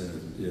for us.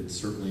 It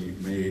certainly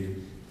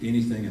made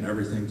anything and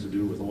everything to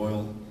do with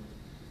oil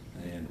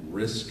and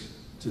risk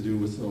to do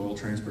with oil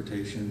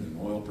transportation and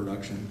oil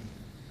production.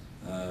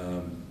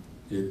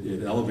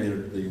 It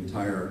elevated the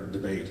entire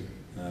debate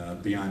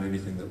beyond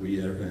anything that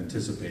we ever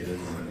anticipated,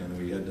 and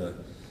we had to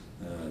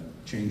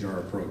change our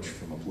approach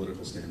from a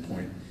political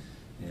standpoint.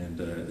 And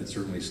it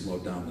certainly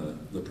slowed down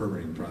the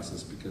permitting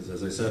process because,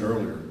 as I said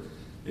earlier,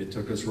 it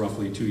took us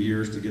roughly 2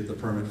 years to get the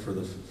permit for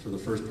the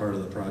first part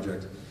of the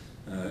project.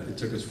 It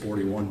took us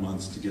 41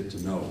 months to get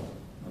to no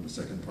on the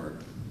second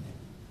part.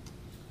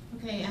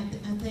 Okay, I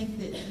think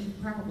that you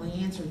probably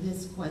answered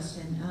this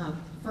question.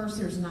 First,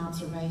 there's an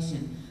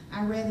observation.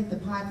 I read that the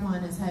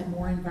pipeline has had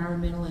more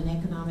environmental and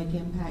economic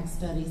impact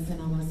studies than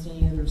almost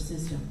any other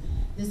system.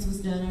 This was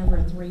done over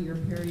a 3-year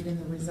period, and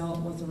the result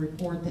was a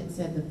report that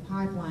said the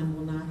pipeline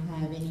will not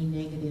have any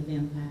negative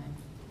impact.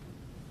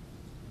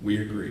 We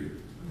agree.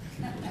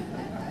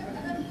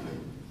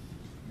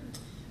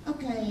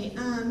 Okay,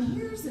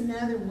 here's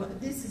another one.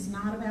 This is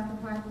not about the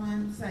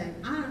pipeline, so I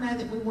don't know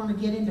that we want to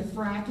get into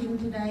fracking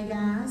today,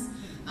 guys.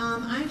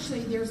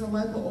 Actually, there's a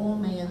local oil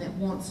man that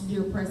wants to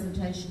do a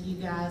presentation to you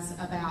guys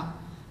about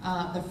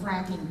the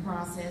fracking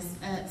process.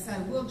 So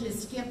we'll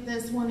just skip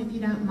this one if you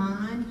don't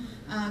mind,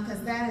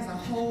 because that is a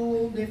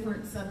whole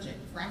different subject.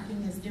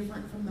 Fracking is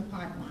different from the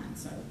pipeline,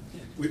 so.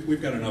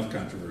 We've got enough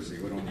controversy.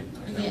 We don't need to.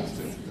 Yes.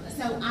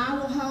 So I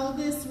will hold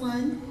this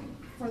one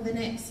for the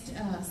next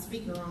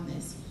speaker on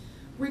this.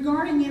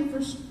 Regarding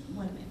interaction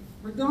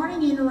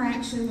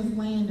with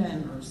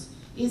landowners,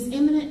 is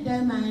eminent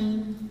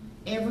domain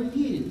ever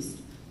used?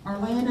 Are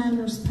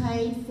landowners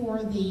paid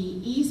for the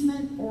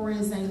easement, or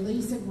is a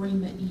lease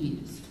agreement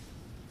used?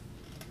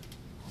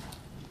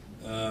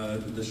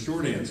 The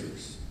short answer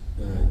is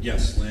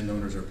yes,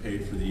 landowners are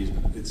paid for the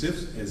easement. It's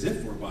as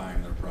if we're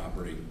buying their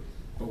property,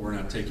 but we're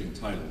not taking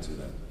title to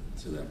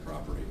that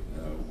property.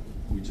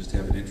 We just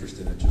have an interest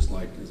in it, just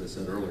like, as I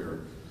said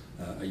earlier,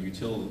 a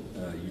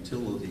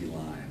utility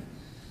line.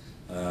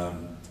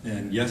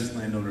 And yes,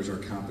 landowners are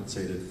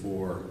compensated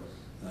for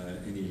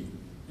any,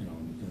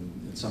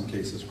 in some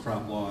cases,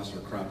 crop loss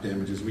or crop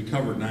damages. We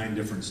covered 9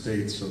 different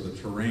states, so the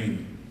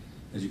terrain,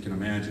 as you can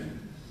imagine,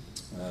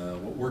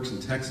 what works in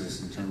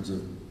Texas in terms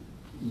of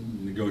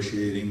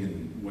negotiating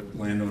and what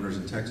landowners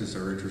in Texas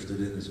are interested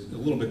in is a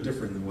little bit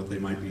different than what they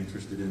might be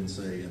interested in,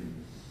 say, in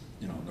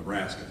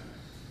Nebraska,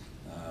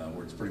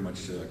 where it's pretty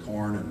much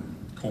corn and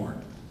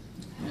corn,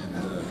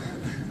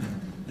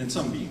 and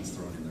some beans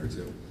thrown in there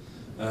too.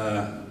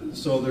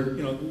 So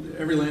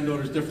every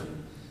landowner is different,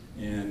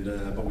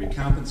 but we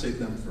compensate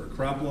them for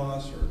crop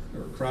loss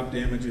or crop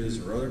damages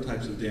or other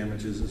types of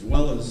damages, as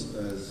well as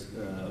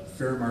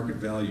fair market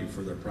value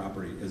for their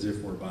property, as if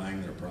we're buying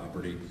their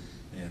property,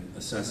 and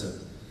assess it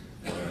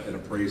and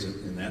appraise it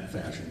in that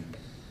fashion,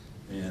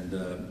 and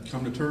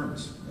come to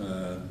terms.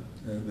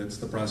 That's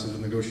the process of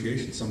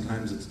negotiation.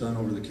 Sometimes it's done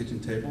over the kitchen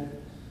table.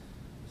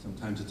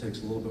 Sometimes it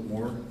takes a little bit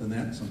more than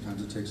that.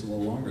 Sometimes it takes a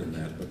little longer than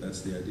that, but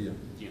that's the idea.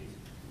 Yeah.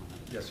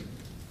 Yes, sir.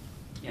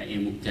 Yeah,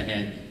 and to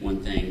add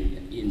one thing,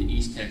 in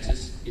East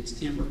Texas, it's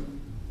timber.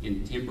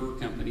 In timber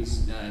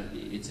companies,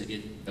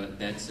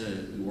 that's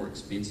a more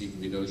expensive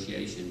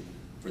negotiation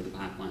for the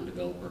pipeline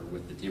developer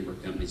with the timber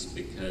companies,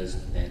 because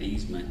that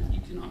easement you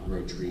cannot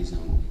grow trees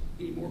on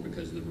anymore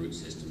because of the root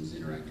systems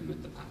interacting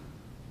with the pipe.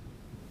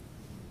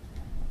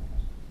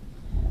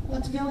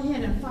 Well, to go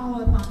ahead and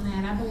follow up on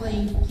that, I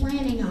believe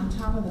planting on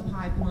top of the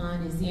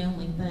pipeline is the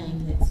only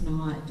thing that's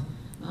not.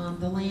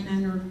 The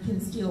landowner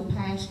can still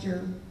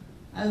pasture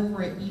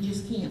over it, you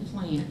just can't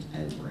plant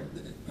over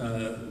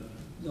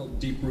it.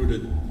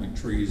 Deep-rooted like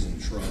trees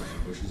and shrubs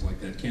and bushes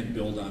like that can't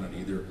build on it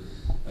either.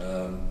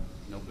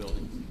 No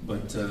building.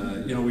 But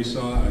I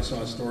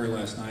saw a story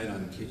last night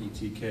on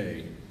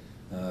KETK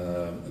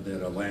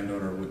that a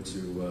landowner went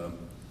to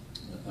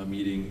a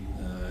meeting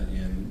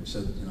and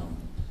said, you know,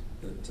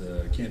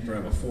 that can't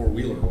drive a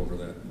four-wheeler over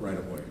that right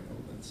of way.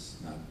 Well, that's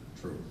not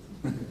true.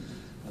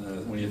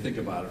 When you think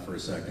about it for a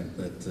second,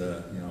 that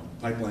you know,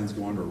 pipelines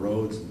go under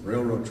roads, and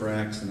railroad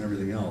tracks, and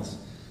everything else.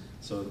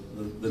 So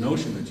the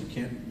notion that you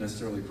can't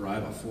necessarily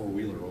drive a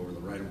four-wheeler over the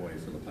right of way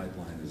for the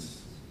pipeline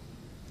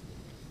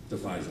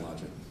defies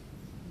logic.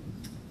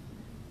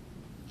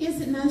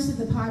 Isn't most of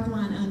the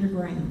pipeline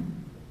underground?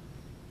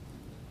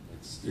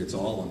 It's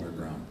all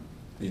underground.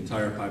 The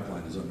entire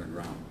pipeline is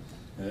underground.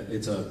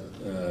 It's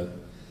a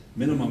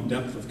minimum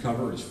depth of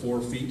cover is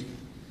 4 feet.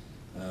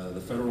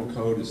 The federal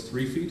code is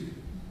 3 feet.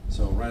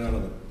 So right out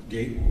of the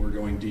gate, we're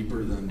going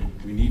deeper than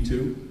we need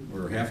to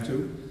or have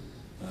to.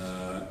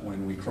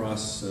 When we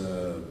cross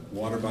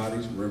water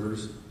bodies,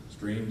 rivers,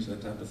 streams,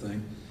 that type of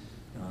thing,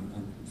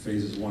 on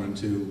phases 1 and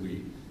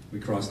 2, we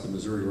cross the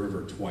Missouri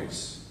River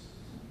twice.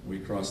 We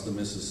cross the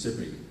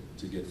Mississippi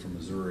to get from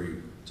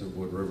Missouri to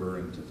Wood River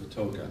and to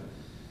Patoka.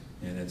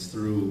 And it's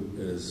through,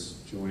 as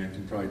Joanne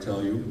can probably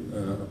tell you,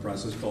 a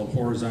process called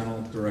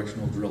horizontal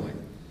directional drilling.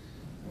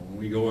 And when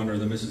we go under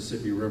the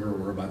Mississippi River,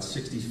 we're about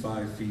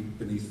 65 feet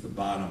beneath the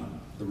bottom,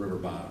 the river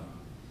bottom.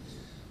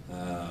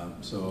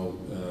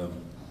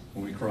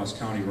 When we cross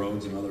county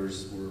roads and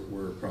others,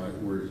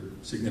 we're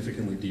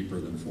significantly deeper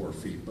than 4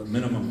 feet. But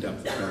minimum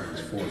depth of cover is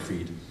 4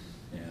 feet,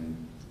 and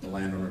the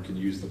landowner can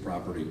use the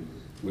property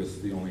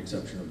with the only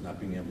exception of not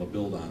being able to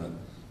build on it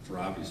for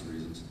obvious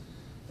reasons,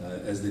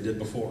 as they did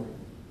before.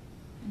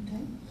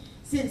 Okay.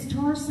 Since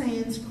tar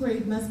sands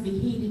crude must be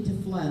heated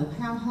to flow,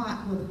 how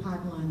hot will the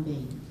pipeline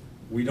be?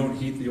 We don't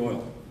heat the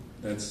oil.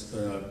 That's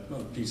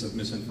a piece of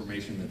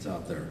misinformation that's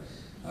out there.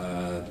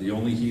 The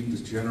only heat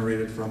that's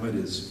generated from it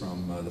is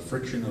from the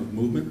friction of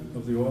movement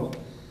of the oil.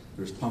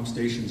 There's pump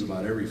stations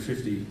about every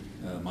 50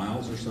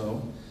 miles or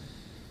so,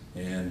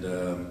 and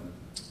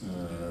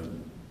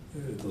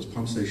those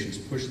pump stations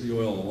push the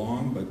oil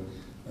along, but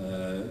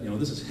you know,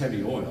 this is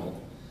heavy oil,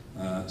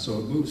 so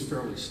it moves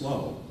fairly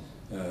slow.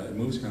 It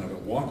moves kind of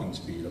at walking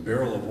speed. A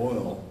barrel of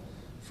oil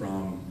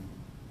from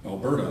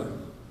Alberta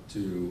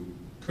to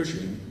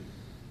Cushing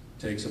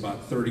takes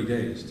about 30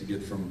 days to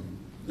get from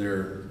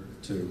there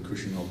to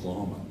Cushing,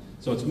 Oklahoma.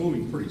 So it's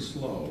moving pretty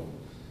slow,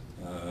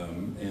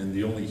 and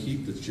the only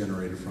heat that's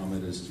generated from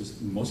it is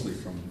just mostly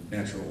from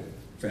natural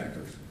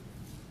factors.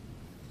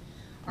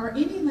 Are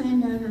any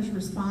landowners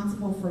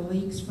responsible for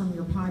leaks from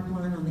your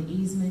pipeline on the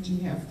easement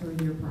you have through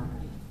your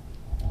property?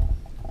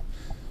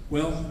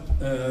 Well,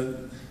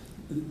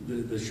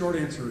 the short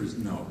answer is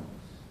no.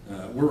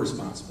 We're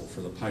responsible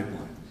for the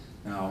pipeline.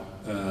 Now,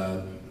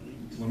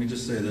 let me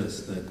just say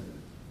this, that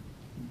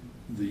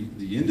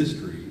the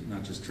industry,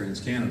 not just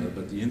TransCanada,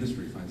 but the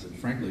industry finds that,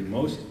 frankly,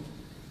 most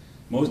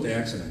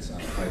accidents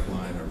on a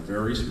pipeline are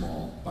very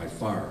small, by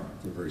far.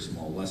 They're very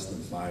small, less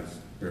than 5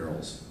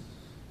 barrels.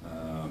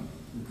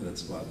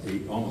 That's about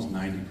almost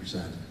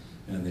 90%.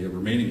 And the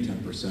remaining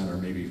 10% are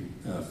maybe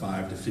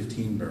 5 to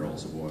 15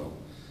 barrels of oil.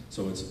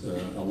 So it's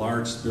a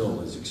large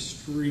spill is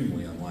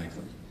extremely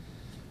unlikely,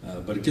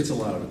 but it gets a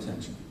lot of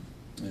attention,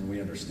 and we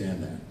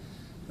understand that.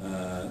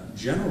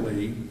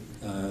 Generally,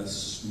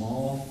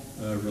 small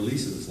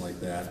releases like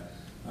that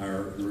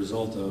are the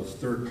result of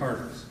third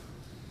parties.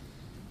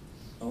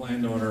 A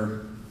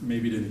landowner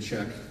maybe didn't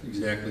check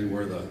exactly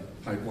where the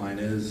pipeline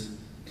is,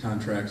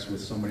 contracts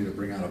with somebody to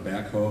bring out a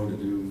backhoe to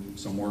do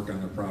some work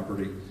on the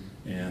property,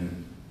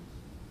 and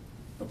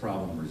a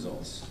problem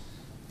results.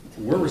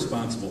 We're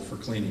responsible for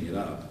cleaning it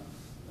up.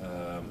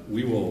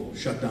 We will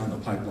shut down the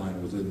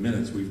pipeline within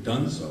minutes. We've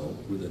done so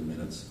within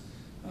minutes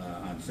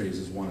on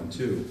phases 1 and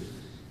 2,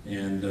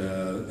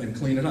 and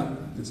clean it up.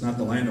 It's not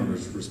the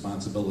landowner's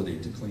responsibility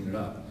to clean it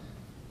up.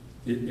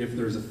 If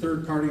there's a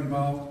third party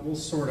involved, we'll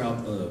sort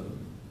out the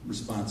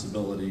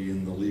responsibility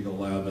and the legal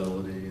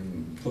liability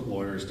and put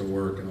lawyers to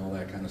work and all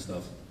that kind of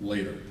stuff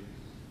later.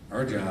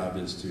 Our job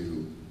is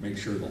to make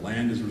sure the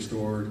land is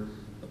restored,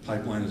 the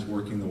pipeline is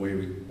working the way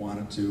we want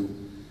it to,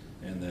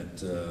 and that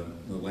the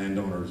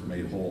landowner is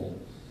made whole,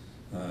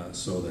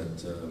 so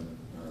that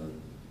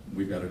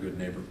we've got a good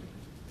neighbor.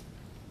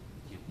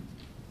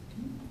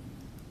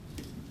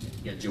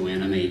 Yeah,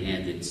 Joanne, I may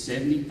add that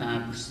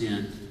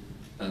 75%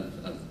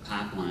 of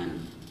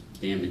pipeline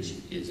damage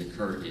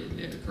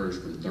occurs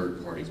from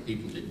third parties,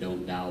 people that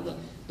don't dial the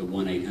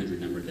 1-800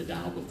 number to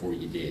dial before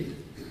you dig.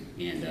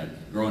 And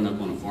growing up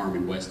on a farm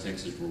in West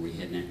Texas where we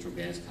had natural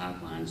gas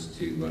pipelines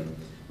to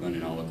run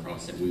it all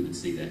across it, we would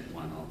see that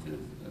quite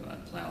often. A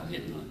plow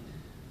hitting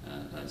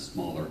a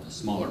smaller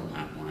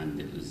pipeline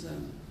that was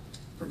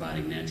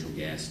providing natural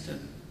gas to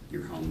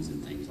your homes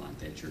and things like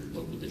that, your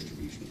local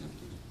distribution companies.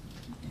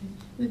 Okay.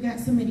 We've got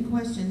so many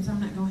questions, I'm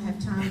not going to have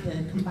time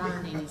to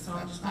combine any, so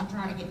I'm just going to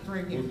try to get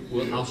through here.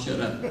 Well, I'll shut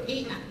up.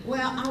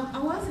 I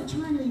wasn't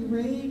trying to be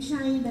rude,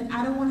 Shane, but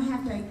I don't want to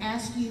have to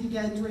ask you to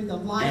go through the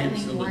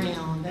lightning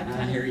round. Okay?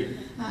 I hear you.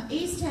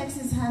 East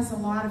Texas has a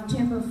lot of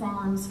timber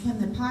farms. Can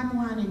the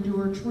pipeline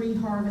endure tree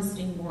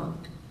harvesting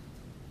work?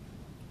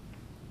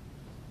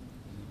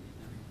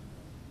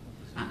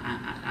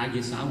 I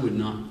guess I would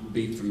not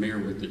be familiar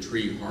with the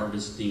tree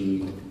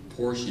harvesting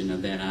portion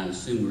of that. I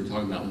assume we're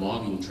talking about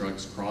logging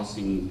trucks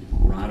crossing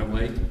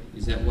right-of-way.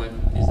 Is that what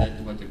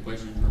the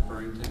question is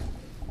referring to?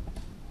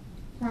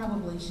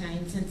 Probably,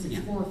 Shane, since it's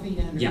Yeah. 4 feet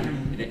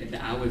underground.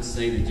 Yeah, I would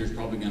say that there's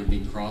probably going to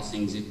be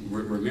crossings.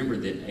 Remember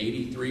that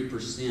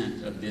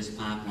 83% of this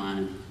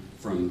pipeline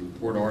from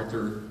Port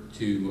Arthur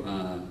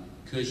to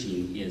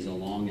Cushing is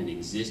along an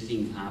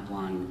existing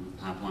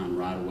pipeline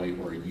right-of-way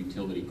or a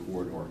utility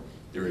corridor.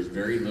 There is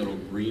very little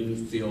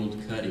greenfield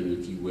cutting,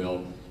 if you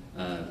will.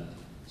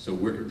 So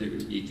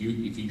if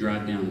you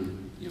drive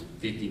down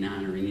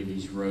 59 or any of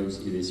these roads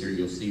in this area,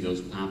 you'll see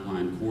those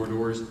pipeline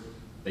corridors.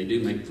 They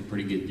do make for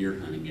pretty good deer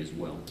hunting as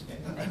well.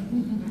 I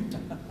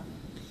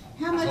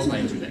hope I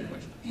answered that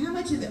question. How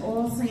much of the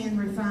oil sand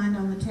refined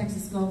on the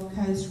Texas Gulf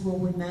Coast will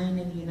remain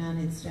in the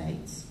United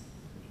States?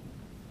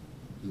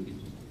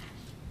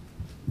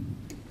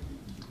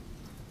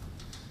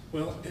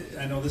 Well,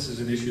 I know this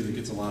is an issue that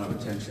gets a lot of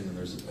attention, and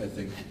there's, I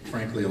think,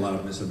 frankly, a lot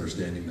of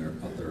misunderstanding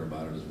out there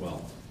about it as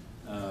well.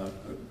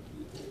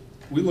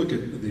 We look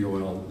at the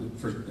oil,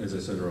 as I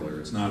said earlier,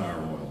 it's not our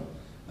oil.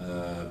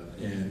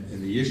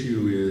 And the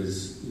issue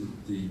is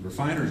the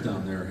refiners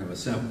down there have a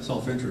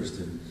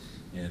self-interest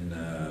in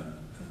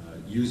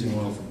using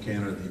oil from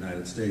Canada and the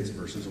United States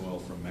versus oil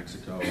from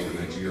Mexico or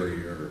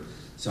Nigeria or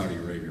Saudi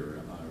Arabia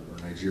or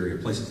Nigeria,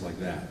 places like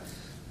that.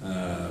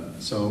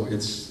 So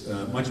it's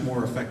much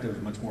more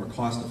effective, much more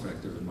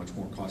cost-effective, and much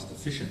more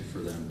cost-efficient for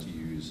them to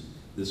use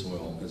this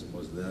oil as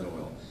opposed to that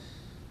oil.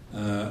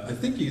 I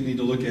think you need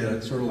to look at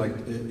it sort of like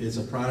it's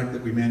a product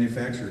that we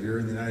manufacture here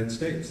in the United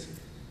States.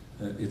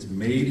 It's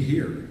made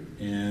here,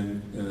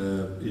 and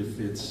if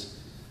it's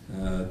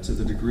to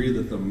the degree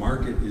that the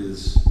market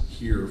is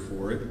here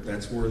for it,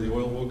 that's where the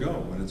oil will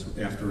go when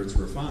after it's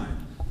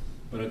refined.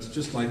 But it's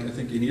just like I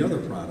think any other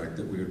product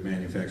that we would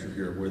manufacture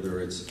here, whether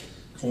it's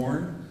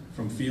corn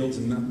from fields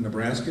in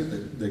Nebraska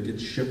that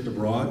gets shipped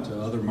abroad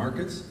to other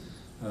markets.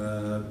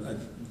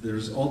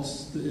 It's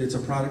a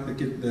product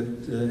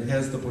that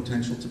has the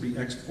potential to be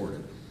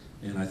exported,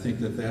 and I think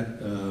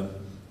that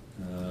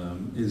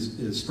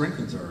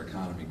strengthens our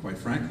economy, quite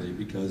frankly,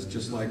 because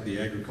just like the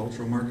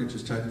agricultural market,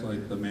 just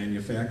like the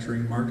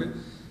manufacturing market,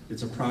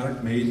 it's a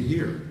product made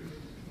here.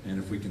 And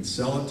if we can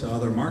sell it to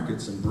other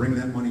markets and bring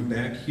that money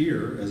back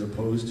here, as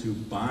opposed to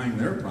buying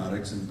their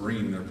products and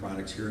bringing their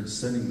products here and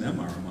sending them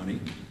our money,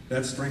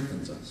 that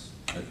strengthens us,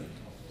 I think.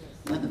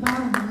 But the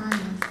bottom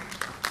line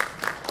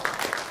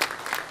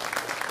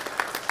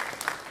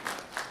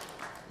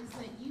is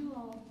that you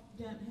all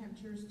don't have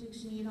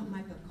jurisdiction. You don't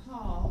make a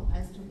call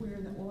as to where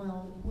the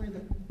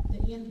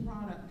end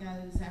product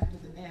goes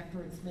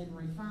after it's been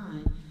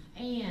refined.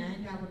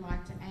 And I would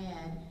like to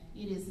add,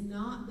 it is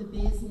not the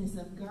business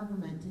of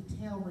government to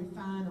tell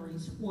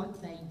refineries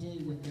what they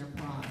do with their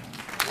products.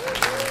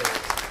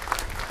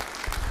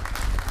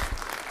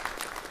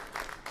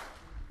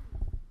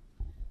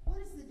 What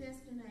is the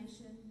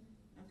destination?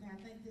 Okay, I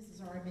think this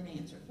has already been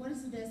answered. What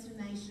is the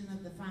destination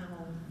of the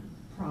final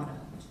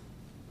product?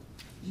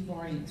 You've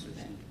already answered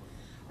that.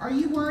 Are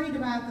you worried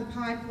about the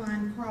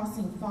pipeline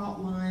crossing fault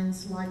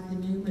lines like the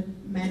New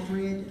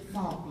Madrid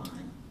fault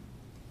line?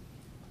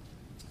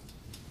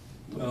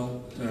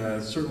 Well,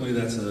 certainly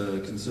that's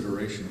a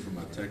consideration from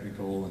a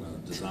technical and a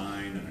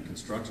design and a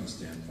construction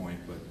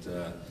standpoint, but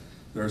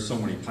there are so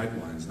many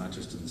pipelines, not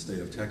just in the state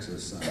of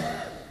Texas,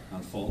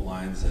 on fault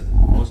lines, that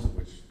most of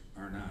which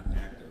are not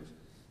active.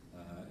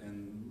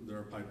 And there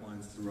are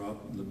pipelines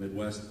throughout the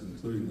Midwest,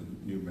 including the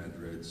New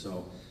Madrid.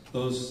 So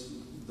those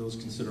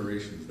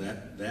considerations,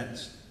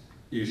 that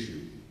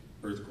issue,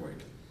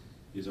 earthquake,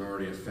 is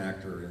already a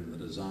factor in the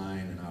design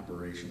and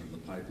operation of the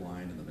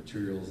pipeline and the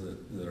materials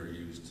that are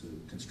used to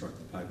construct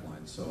the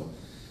pipeline. So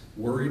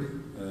worried,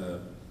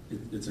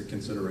 it's a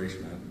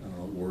consideration. I don't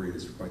know if worried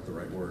is quite the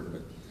right word,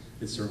 but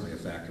it's certainly a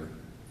factor.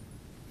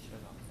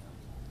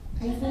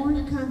 A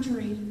foreign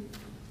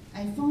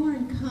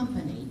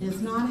company does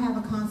not have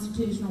a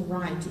constitutional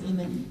right to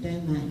eminent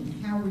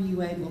domain. How were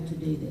you able to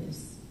do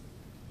this?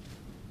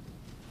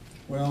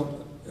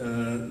 Well,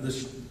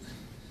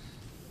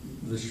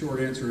 the short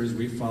answer is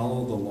we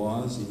follow the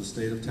laws of the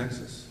state of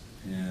Texas.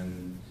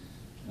 And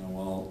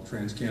while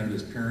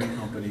TransCanada's parent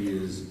company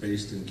is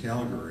based in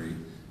Calgary,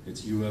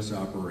 it's U.S.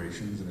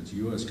 operations and it's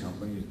U.S.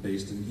 company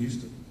based in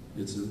Houston.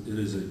 It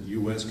is a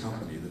U.S.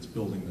 company that's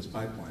building this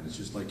pipeline. It's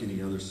just like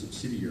any other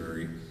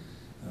subsidiary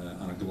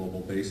on a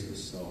global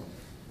basis. So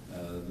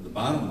the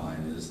bottom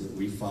line is that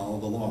we follow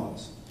the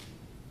laws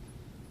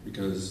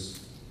because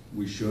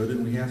we should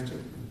and we have to,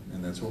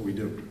 and that's what we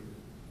do.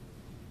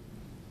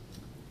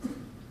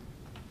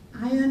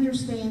 I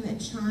understand that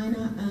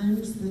China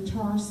owns the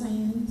tar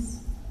sands.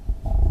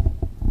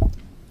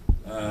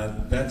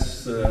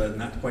 That's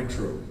not quite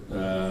true.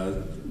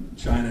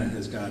 China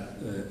has got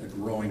a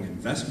growing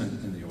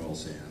investment in the oil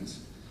sands,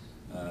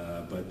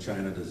 but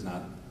China does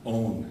not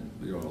own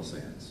the oil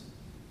sands.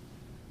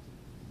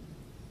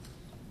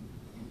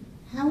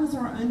 How is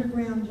our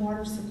underground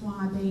water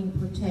supply being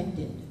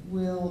protected?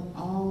 Will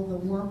all the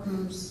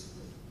workers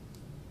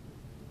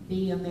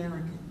be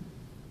American?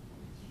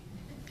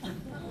 Well,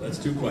 that's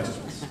two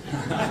questions.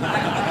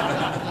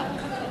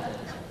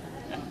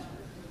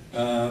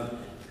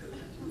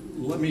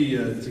 Let me,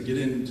 to get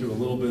into a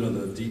little bit of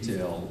the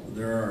detail,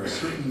 there are a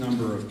certain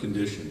number of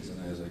conditions, and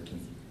as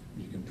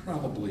you can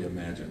probably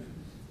imagine,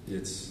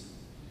 it's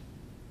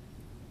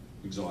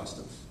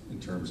exhaustive in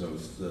terms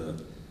of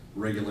the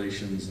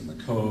regulations and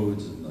the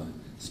codes and the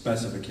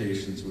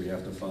specifications we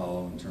have to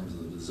follow in terms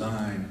of the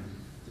design,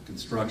 the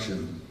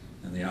construction,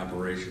 and the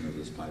operation of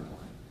this pipeline.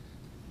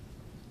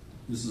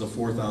 This is a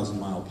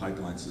 4,000-mile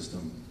pipeline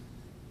system.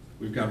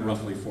 We've got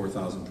roughly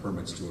 4,000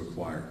 permits to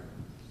acquire.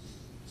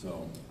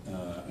 So,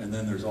 and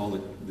then there's all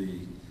the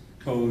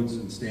codes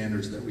and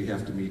standards that we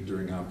have to meet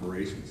during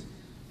operations.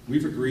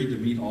 We've agreed to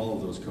meet all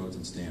of those codes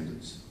and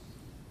standards,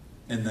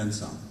 and then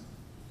some.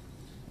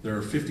 There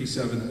are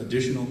 57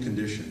 additional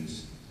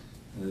conditions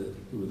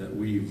that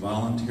we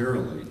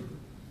voluntarily,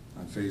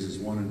 on phases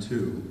 1 and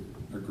 2,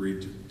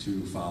 agreed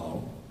to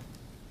follow,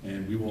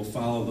 and we will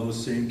follow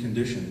those same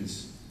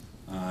conditions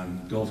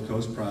on Gulf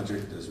Coast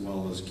project as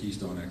well as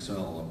Keystone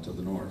XL up to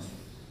the north.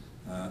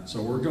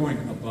 So we're going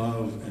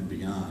above and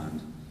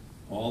beyond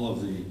all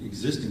of the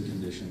existing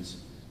conditions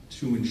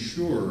to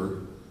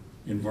ensure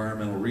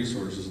environmental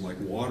resources like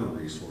water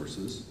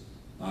resources,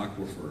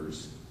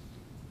 aquifers,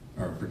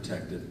 are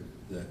protected,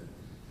 that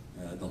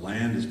the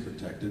land is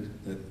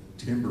protected, that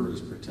timber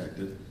is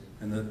protected,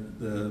 and that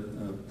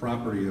the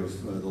property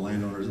of the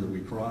landowners that we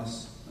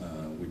cross,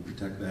 we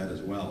protect that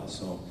as well.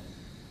 So,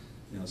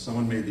 you know,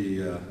 someone made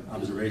the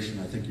observation,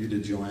 I think you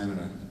did,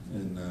 Joanna,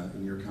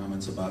 in your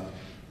comments about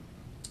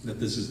that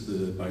this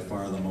is by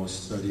far the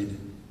most studied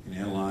and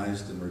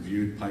analyzed and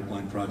reviewed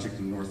pipeline project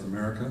in North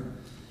America.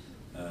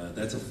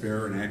 That's a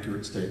fair and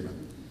accurate statement.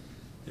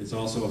 It's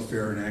also a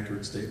fair and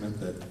accurate statement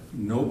that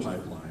no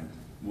pipeline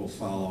will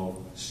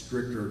follow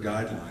stricter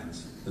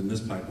guidelines than this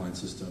pipeline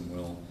system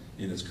will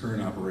in its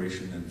current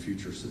operation and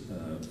future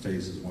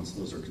phases once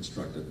those are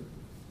constructed.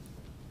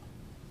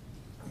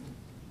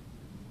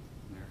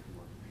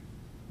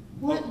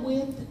 What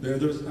with?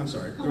 I'm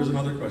sorry, there was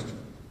another question.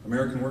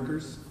 American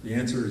workers? The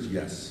answer is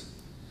yes.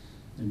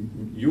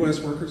 And U.S.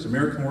 workers,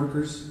 American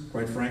workers,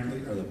 quite frankly,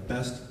 are the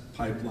best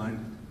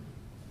pipeline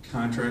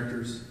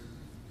contractors,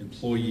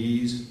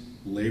 employees,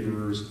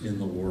 laborers in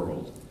the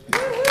world.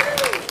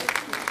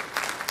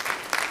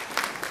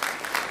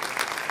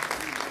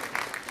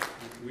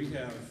 We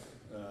have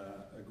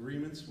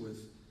agreements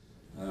with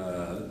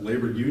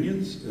labor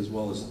unions as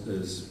well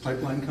as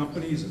pipeline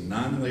companies and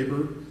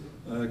non-labor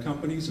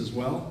companies as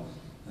well.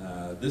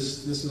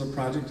 This is a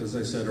project, as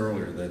I said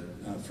earlier, that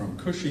from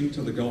Cushing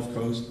to the Gulf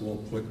Coast will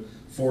put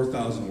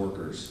 4,000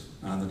 workers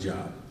on the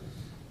job.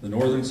 The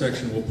northern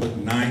section will put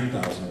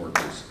 9,000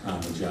 workers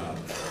on the job.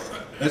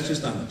 That's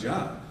just on the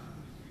job.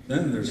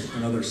 Then there's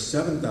another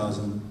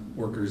 7,000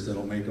 workers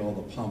that'll make all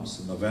the pumps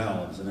and the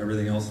valves and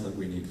everything else that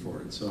we need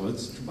for it. So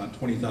it's about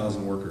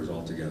 20,000 workers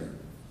altogether,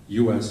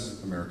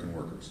 U.S. American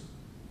workers.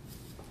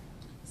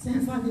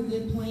 Sounds like a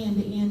good plan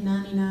to end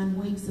 99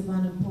 weeks of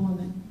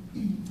unemployment.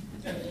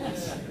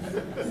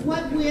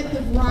 What width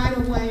of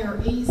right-of-way or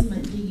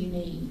easement do you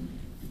need?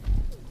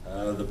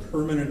 The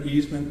permanent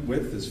easement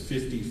width is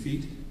 50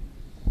 feet.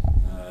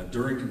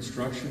 During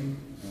construction,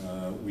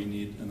 we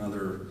need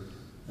another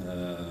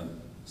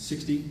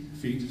 60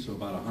 feet, so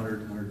about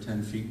 100,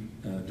 110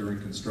 feet during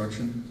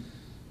construction.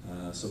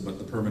 But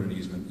the permanent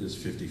easement is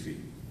 50 feet.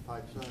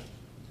 Pipe size?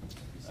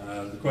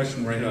 The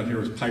question right out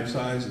here is pipe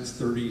size. It's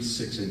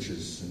 36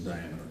 inches in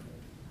diameter.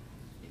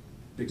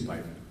 Big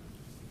pipe.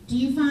 Do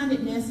you find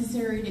it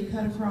necessary to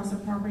cut across a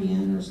property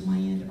owner's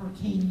land, or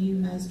can you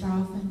most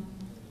often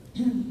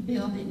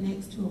build it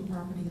next to a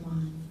property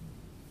line?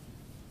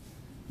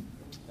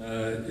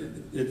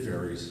 It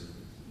varies,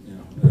 you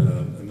know,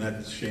 and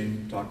that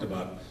Shane talked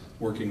about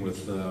working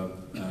with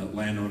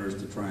landowners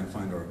to try and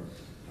find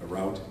a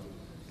route,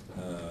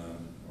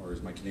 or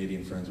as my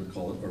Canadian friends would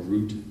call it, a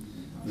route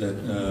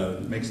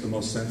that makes the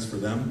most sense for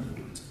them.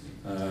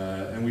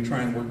 And we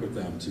try and work with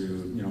them to,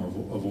 you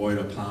know, avoid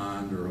a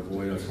pond or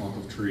avoid a clump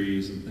of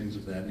trees and things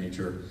of that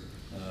nature.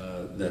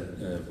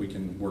 If we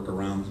can work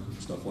around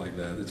stuff like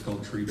that, it's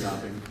called tree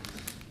topping.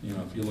 You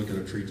know, if you look at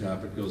a tree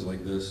top, it goes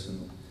like this,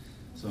 and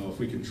so if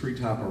we can tree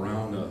top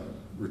around a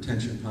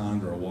retention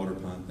pond or a water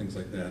pond, things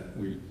like that,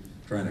 we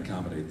try and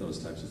accommodate those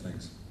types of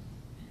things.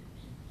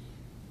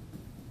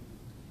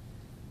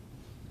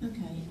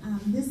 Okay,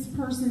 this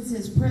person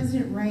says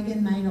President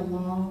Reagan made a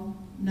law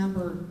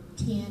number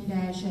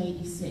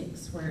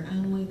 10-86 where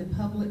only the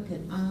public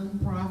could own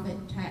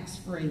profit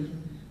tax-free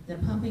the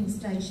pumping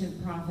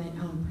station profit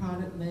on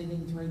product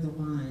moving through the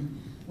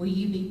line. Will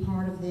you be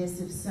part of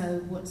this? If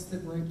so, what's the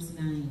group's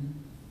name?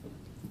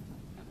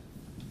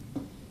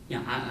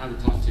 Yeah, I would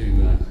talk to,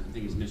 I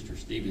think it's Mr.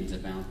 Stevens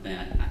about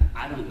that.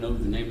 I don't know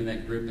the name of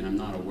that group, and I'm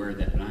not aware of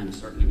that, but I'm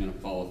certainly going to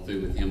follow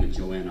through with him and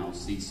Joanne. I'll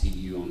CC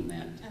you on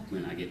that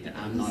when I get that.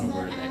 I'm not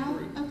aware of that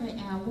group. Okay,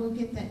 Al, we'll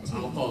get that too.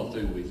 I'll follow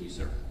through with you,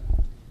 sir,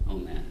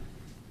 on that.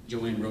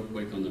 Joanne, real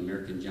quick on the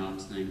American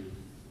Jobs thing.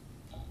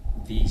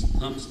 These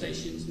pump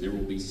stations, and there will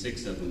be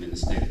 6 of them in the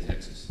state of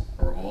Texas,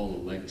 are all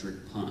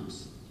electric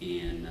pumps.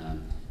 And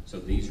so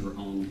these are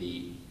on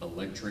the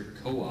electric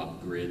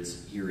co-op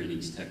grids here in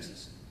East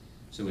Texas.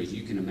 So as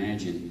you can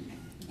imagine,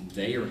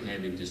 they are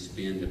having to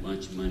spend a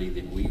bunch of money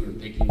that we were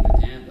picking the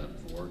tab up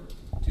for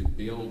to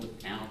build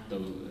out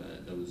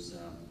those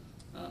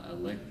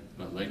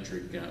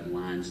electric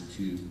lines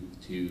to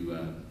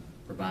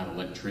provide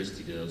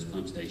electricity to those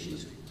pump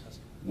stations.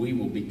 We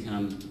will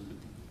become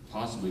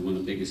possibly one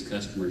of the biggest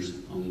customers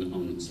on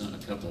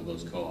a couple of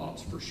those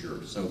co-ops for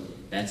sure. So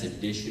that's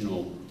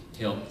additional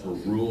help for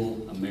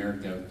rural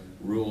America,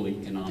 rural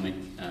economic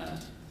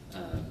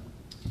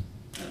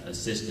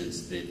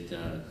assistance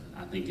that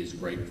I think is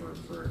great for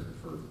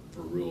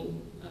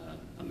rural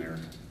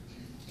America.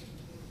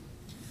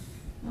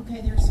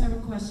 Okay, there are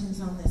several questions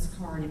on this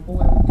card, and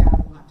boy, we've got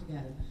a lot to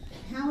go.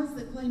 How is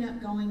the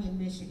cleanup going in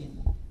Michigan?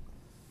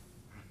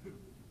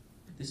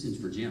 This is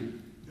for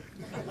Jim.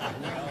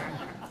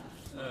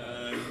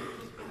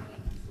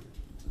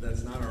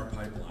 That's not our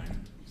pipeline,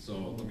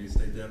 so let me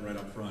state that right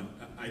up front.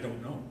 I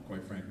don't know,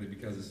 quite frankly,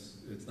 because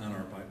it's not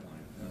our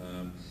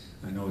pipeline.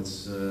 I know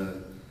it's.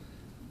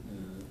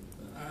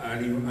 I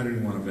don't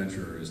even want to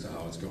venture as to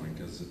how it's going,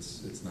 because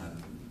it's not.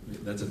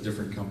 That's a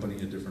different company,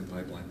 a different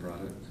pipeline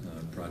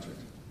project.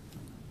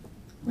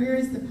 Where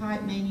is the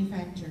pipe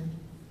manufactured?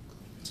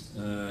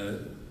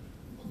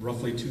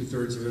 Roughly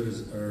 2/3 of it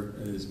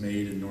is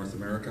made in North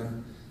America.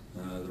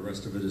 The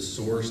rest of it is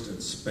sourced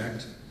and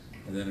spec'd,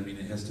 and then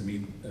it has to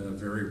meet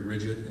very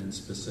rigid and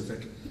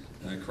specific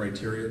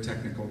criteria,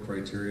 technical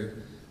criteria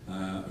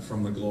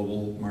from the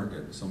global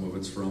market. Some of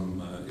it's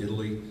from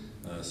Italy,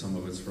 some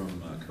of it's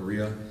from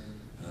Korea.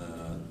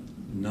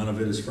 None of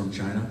it is from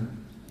China,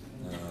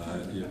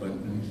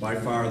 but by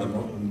far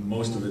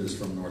most of it is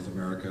from North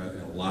America,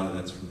 and a lot of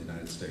that's from the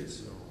United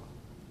States.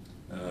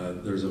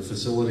 There's a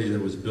facility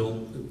that was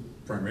built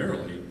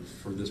primarily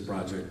for this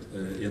project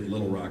in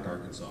Little Rock,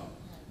 Arkansas,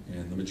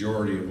 and the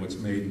majority of what's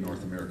made in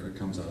North America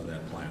comes out of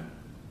that plant.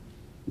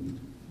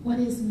 What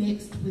is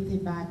mixed with the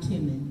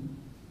bitumen?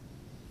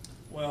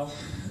 Well,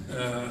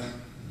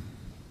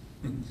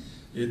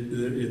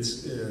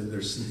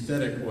 there's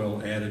synthetic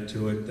oil added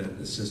to it that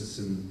assists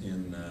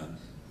in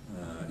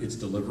its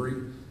delivery.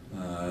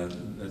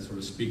 That sort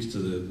of speaks to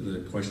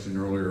the question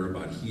earlier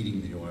about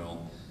heating the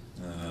oil.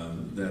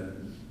 That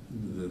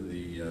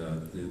the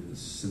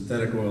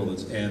synthetic oil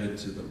that's added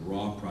to the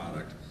raw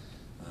product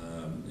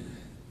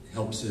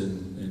helps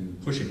in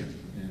pushing it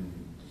and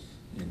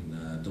in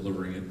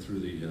delivering it through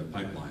the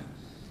pipeline.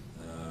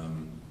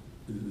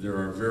 There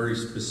are very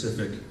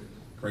specific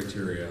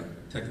criteria,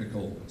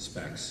 technical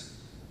specs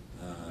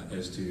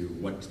as to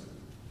what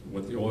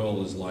the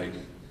oil is like.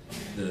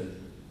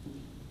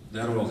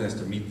 That oil has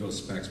to meet those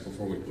specs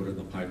before we put it in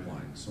the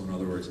pipeline. So in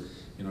other words,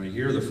 you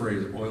hear the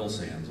phrase oil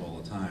sands all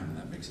the time, and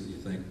that makes you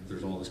think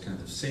there's all this kind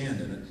of sand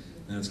in it,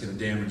 and it's going to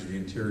damage the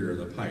interior of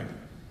the pipe.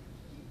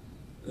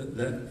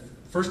 That,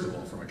 first of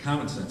all, from a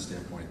common sense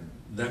standpoint,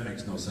 that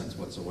makes no sense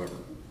whatsoever.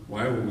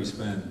 Why would we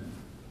spend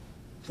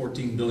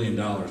 $14 billion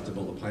to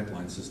build a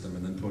pipeline system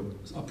and then put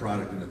a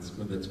product in it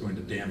that's going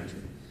to damage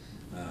it?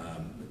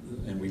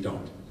 And we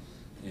don't.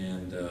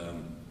 And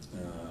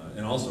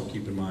also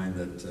keep in mind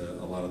that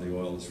a lot of the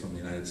oil is from the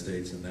United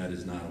States, and that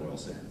is not oil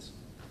sands.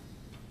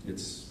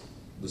 It's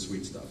the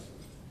sweet stuff.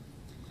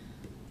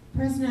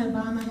 President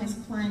Obama has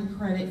claimed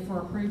credit for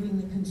approving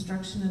the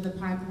construction of the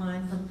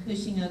pipeline from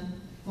Cushing,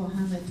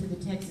 Oklahoma to the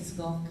Texas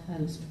Gulf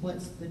Coast.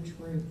 What's the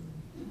truth?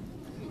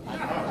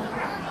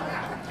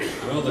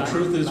 Well, the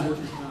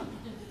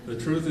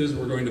truth is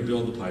we're going to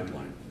build the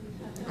pipeline.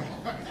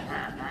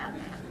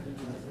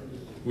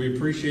 We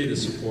appreciate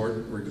his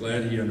support. We're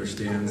glad he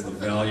understands the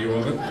value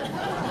of it.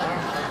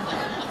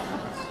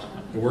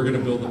 But we're going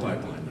to build the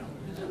pipeline now.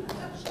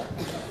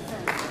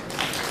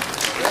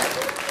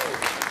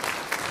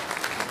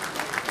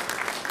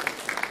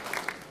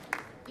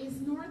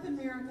 Is North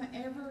America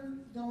ever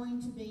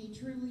going to be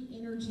truly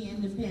energy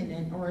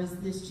independent, or is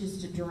this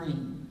just a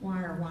dream?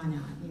 Why or why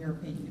not, in your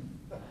opinion?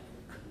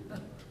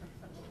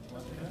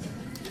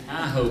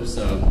 I hope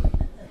so.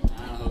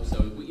 I hope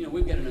so.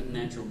 We've got enough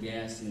natural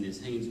gas in this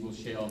Haynesville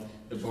Shale,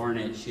 the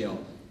Barnett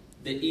Shale,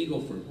 the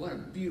Eagle Ford. What a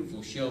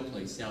beautiful shale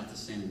place south of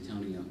San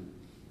Antonio.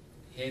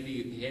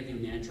 Heavy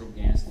natural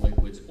gas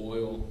liquids,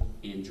 oil,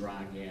 and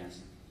dry gas.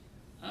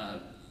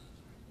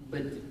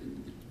 But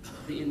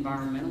the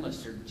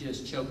environmentalists are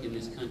just choking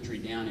this country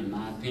down, in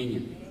my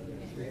opinion.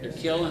 They're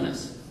killing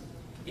us.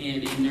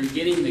 And they're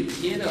getting the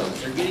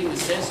kiddos, they're getting the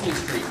Sesame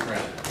Street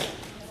crowd.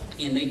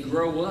 And they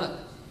grow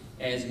up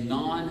as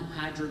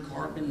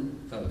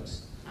non-hydrocarbon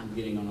folks. I'm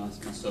getting on my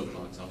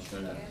soapbox, I'll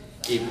shut up.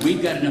 If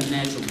we've got enough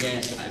natural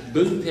gas,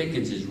 Boone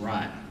Pickens is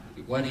right.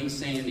 What he's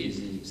saying is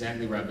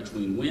exactly right.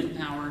 Between wind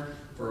power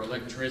for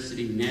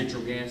electricity,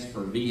 natural gas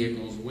for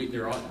vehicles, we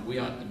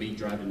ought to be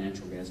driving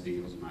natural gas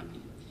vehicles, in my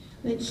opinion.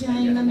 But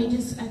Shane, let me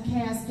just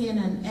cast in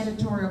an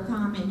editorial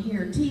comment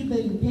here. T.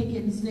 Boone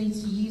Pickens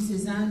needs to use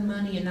his own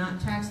money and not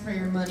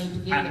taxpayer money to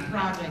get the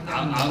project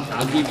on.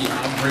 I'll agree with you.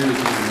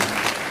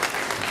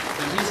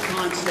 But his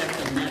concept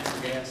of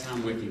natural gas,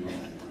 I'm with you on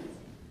that.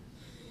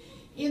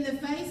 In the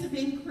face of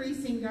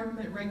increasing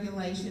government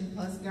regulation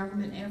plus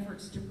government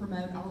efforts to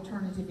promote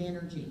alternative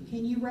energy,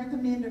 can you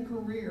recommend a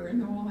career in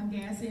the oil and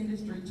gas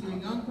industry to a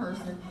young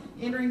person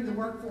entering the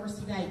workforce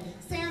today?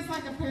 Sounds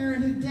like a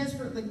parent who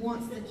desperately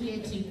wants the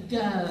kid to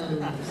go.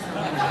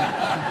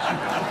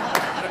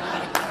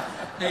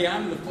 Hey,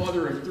 I'm the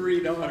father of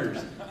 3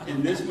 daughters,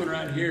 and this one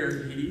right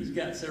here, he's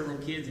got several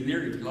kids, and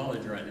they're in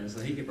college right now, so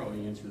he could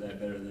probably answer that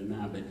better than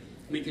I. But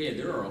let me tell you,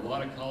 there are a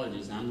lot of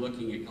colleges, and I'm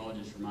looking at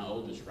colleges for my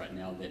oldest right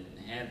now, that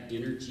have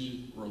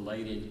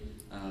energy-related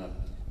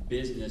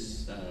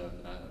business,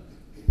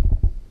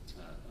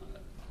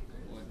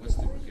 what's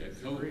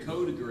the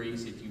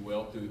co-degrees, if you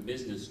will, through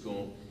business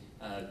school,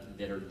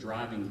 that are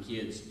driving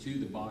kids to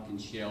the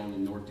Bakken Shale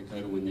in North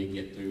Dakota when they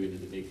get through into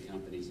the big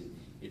companies. And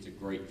it's a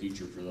great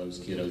future for those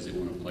kiddos that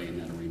want to play in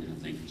that arena.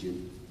 Thank you,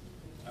 Jim.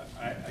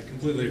 I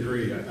completely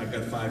agree. I've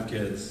got 5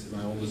 kids.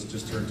 My oldest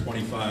just turned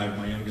 25.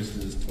 My youngest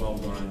is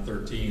 12 going on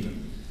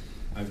 13.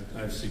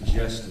 I've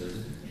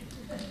suggested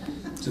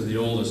to the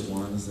oldest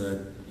ones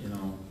that, you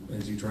know,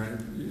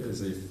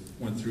 as they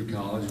went through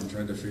college and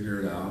tried to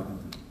figure it out,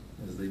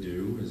 as they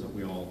do, as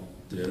we all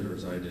did, or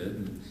as I did,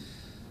 and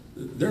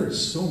there is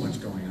so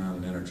much going on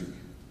in energy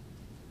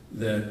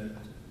that,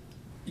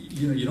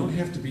 you know, you don't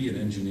have to be an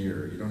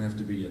engineer. You don't have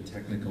to be a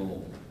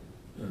technical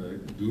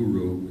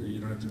guru. You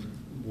don't have to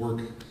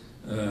work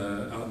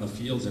out in the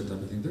fields, that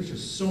type of thing. There's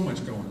just so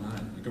much going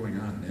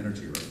on in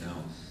energy right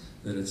now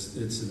that it's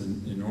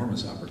an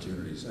enormous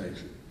opportunities.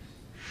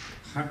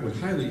 I would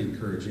highly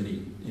encourage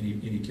any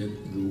kid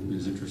who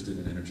is interested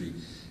in energy,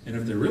 and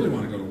if they really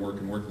want to go to work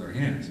and work with their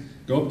hands,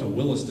 go up to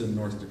Williston,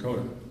 North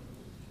Dakota,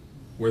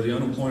 where the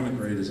unemployment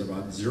rate is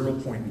about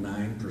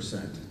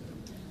 0.9%.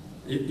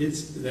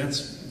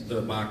 That's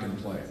the Bakken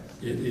play.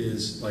 It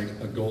is like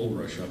a gold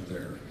rush up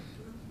there.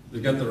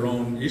 They've got their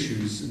own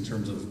issues in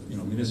terms of, you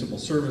know, municipal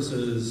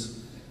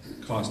services,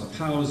 cost of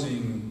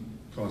housing,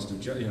 cost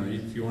of, you know,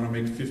 if you want to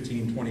make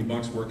 15, 20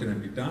 bucks working at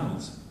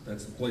McDonald's,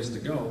 that's the place to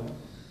go.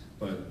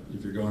 But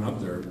if you're going up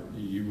there,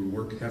 you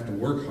would have to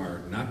work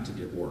hard not to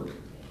get work.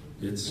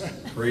 It's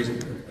crazy.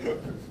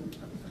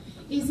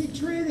 Is it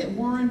true that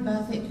Warren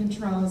Buffett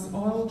controls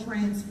oil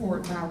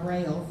transport by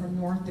rail from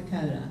North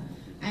Dakota,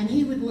 and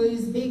he would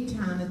lose big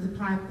time if the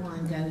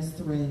pipeline goes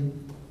through?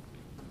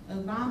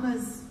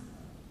 Obama's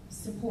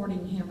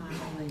supporting him, I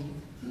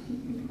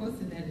believe. What's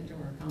an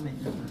editorial comment?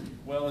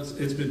 Well,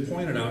 it's been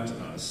pointed out to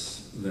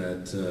us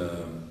that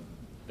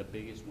The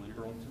biggest winner?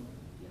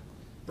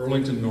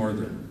 Burlington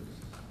Northern,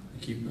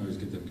 I always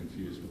get them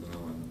confused with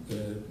another one,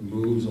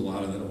 moves a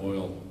lot of that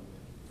oil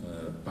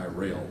by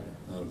rail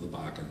out of the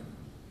Bakken.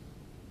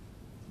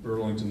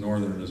 Burlington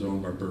Northern is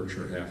owned by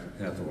Berkshire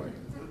Hathaway.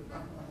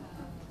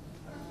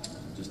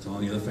 Just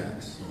telling you the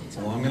facts. That's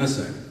all I'm going to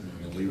say. I'm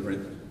going to leave it right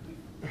there.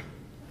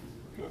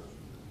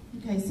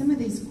 Okay, some of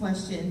these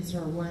questions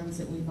are ones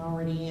that we've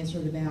already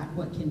answered about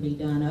what can be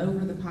done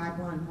over the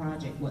pipeline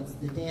project, what's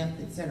the depth,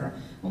 etc.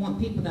 I want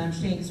people to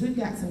understand, because we've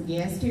got some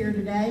guests here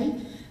today,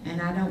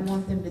 and I don't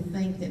want them to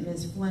think that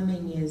Ms.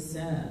 Fleming is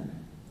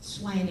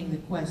slanting the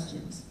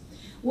questions.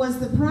 Was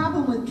the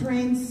problem with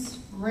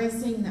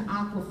transgressing the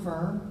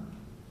aquifer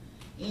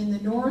in the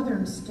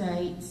northern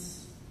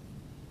states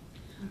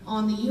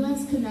on the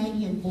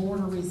U.S.-Canadian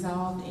border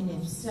resolved, and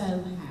if so,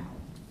 how?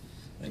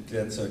 I think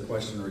that's a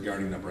question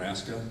regarding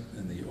Nebraska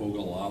and the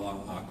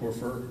Ogallala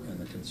Aquifer and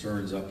the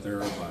concerns up there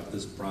about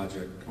this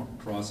project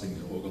crossing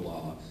the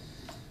Ogallala,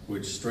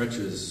 which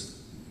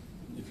stretches,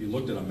 if you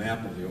looked at a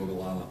map of the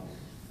Ogallala,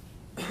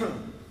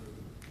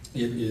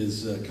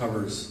 it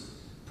covers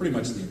pretty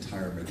much the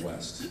entire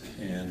Midwest.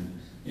 And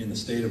in the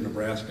state of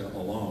Nebraska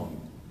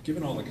alone,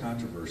 given all the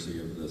controversy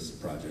of this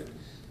project,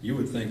 you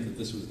would think that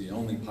this was the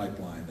only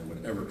pipeline that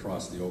would ever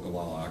cross the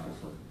Ogallala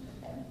Aquifer.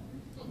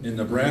 In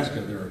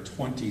Nebraska, there are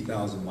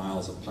 20,000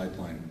 miles of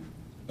pipeline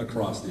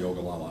across the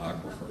Ogallala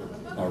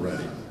Aquifer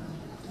already.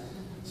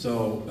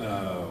 So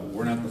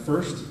we're not the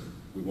first,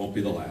 we won't be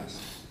the last.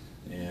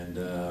 And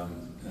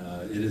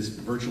it is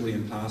virtually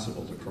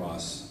impossible to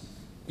cross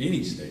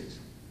any state,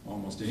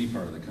 almost any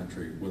part of the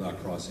country,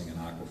 without crossing an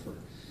aquifer.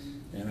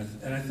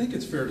 And I think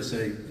it's fair to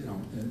say, you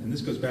know, and this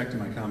goes back to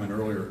my comment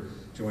earlier,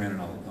 Joanne,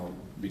 and I'll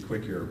be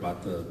quick here,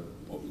 about the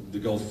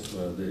Gulf,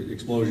 the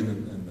explosion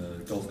in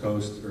the Gulf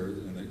Coast, or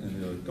in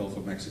the Gulf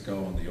of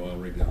Mexico, and the oil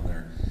rig down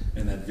there,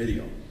 and that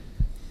video,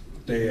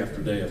 day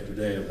after day after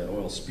day, of that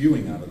oil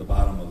spewing out of the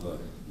bottom of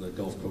the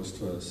Gulf Coast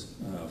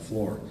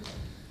floor.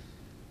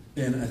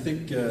 And I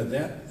think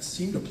that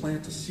seemed to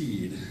plant a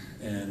seed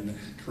and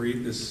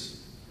create this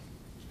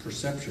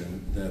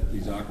perception that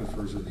these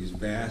aquifers are these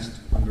vast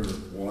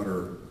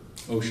underwater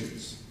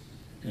oceans.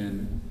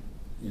 And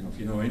you know, if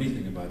you know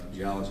anything about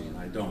geology, and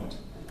I don't,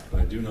 but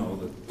I do know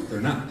that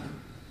they're not.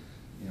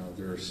 You know,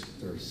 there's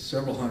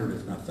several hundred,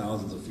 if not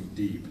thousands of feet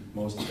deep,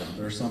 most of them.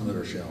 There are some that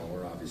are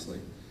shallower, obviously.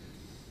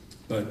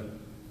 But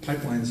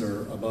pipelines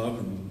are above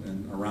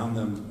and around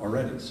them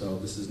already, so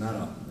this is not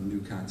a new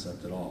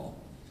concept at all.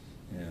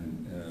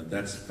 And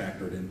that's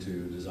factored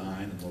into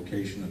design and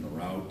location and the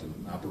route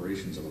and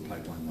operations of a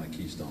pipeline like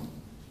Keystone.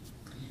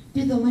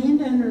 Do the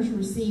landowners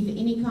receive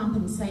any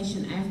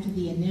compensation after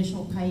the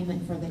initial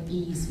payment for the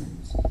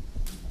easement?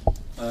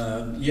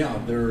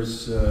 Yeah,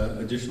 there's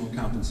additional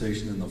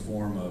compensation in the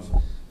form of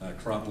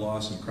crop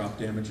loss and crop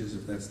damages,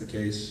 if that's the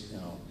case. You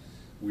know,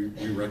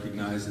 we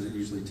recognize that it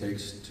usually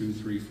takes 2,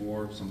 3,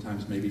 4,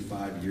 sometimes maybe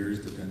 5 years,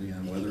 depending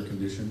on weather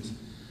conditions,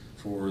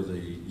 for the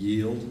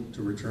yield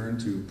to return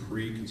to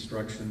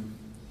pre-construction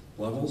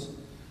levels.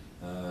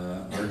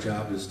 Our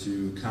job is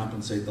to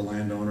compensate the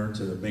landowner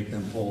to make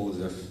them whole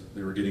as if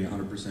they were getting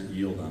 100%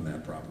 yield on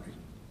that property.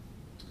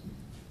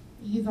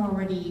 You've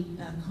already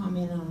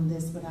commented on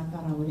this, but I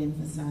thought I would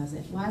emphasize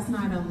it. Last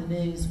night on the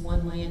news,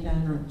 one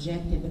landowner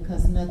objected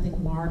because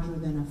nothing larger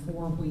than a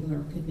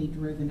four-wheeler could be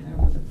driven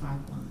over the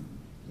pipeline.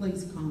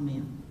 Please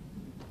comment.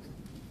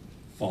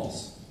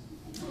 False.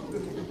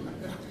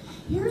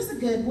 Here's a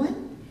good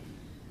one.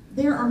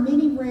 There are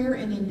many rare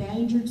and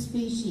endangered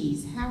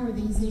species. How are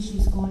these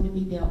issues going to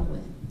be dealt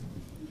with?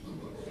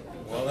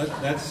 Well,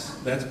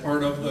 that's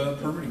part of the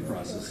permitting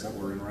process that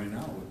we're in right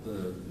now with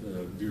the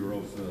Bureau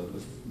of the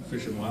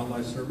Fish and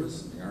Wildlife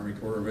Service, the Army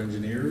Corps of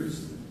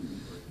Engineers,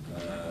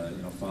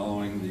 you know,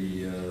 following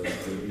the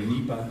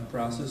NEPA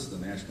process,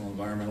 the National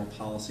Environmental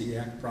Policy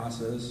Act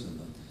process, and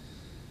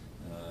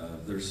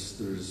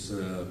there's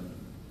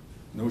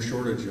no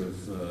shortage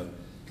of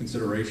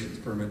considerations,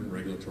 permit and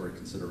regulatory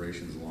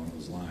considerations along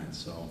those lines.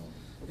 So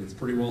it's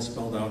pretty well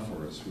spelled out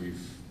for us. We've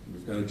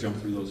got to jump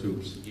through those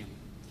hoops.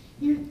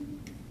 Yeah.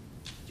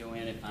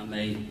 Joanne, if I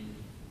may,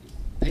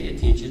 pay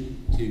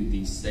attention to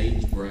the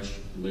sagebrush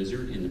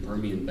lizard in the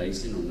Permian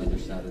Basin on the other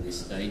side of the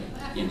state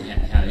and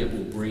how it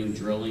will bring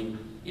drilling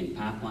and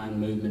pipeline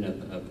movement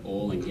of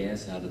oil and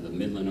gas out of the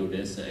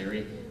Midland-Odessa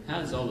area. How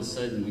is all of a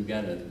sudden we've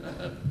got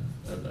a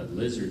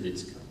lizard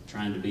that's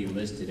trying to be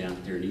listed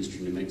out there in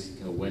eastern New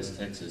Mexico, West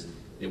Texas,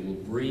 that will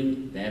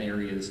bring that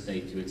area of the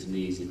state to its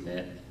knees if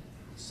that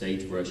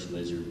sagebrush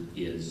lizard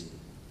is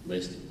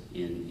listed?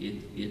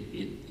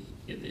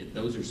 And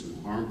those are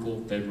some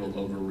harmful federal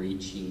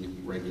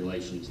overreaching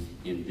regulations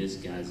in this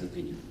guy's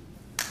opinion.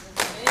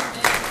 Amen.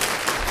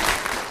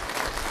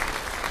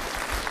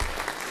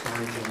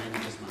 Sorry,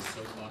 Joanne, just my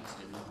soapbox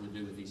had nothing to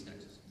do with East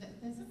Texas.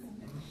 That's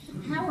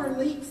okay. How are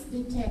leaks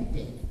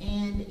detected?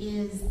 And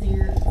is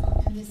there,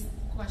 and this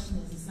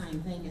question is the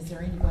same thing, is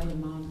there any way to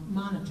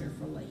monitor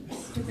for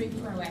leaks? To be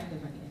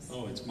proactive, I guess.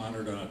 Oh, it's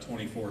monitored on a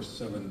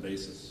 24/7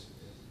 basis.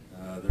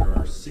 There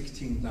are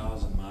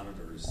 16,000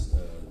 monitors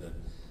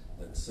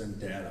that send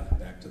data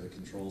back to the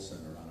control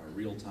center on a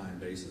real-time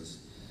basis.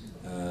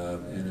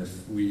 And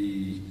if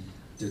we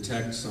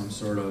detect some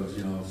sort of,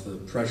 you know, if the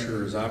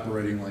pressure is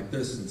operating like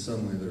this and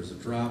suddenly there's a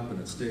drop and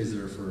it stays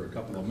there for a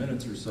couple of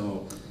minutes or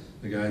so,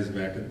 the guys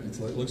back, it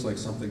looks like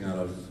something out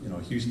of, you know,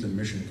 Houston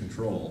Mission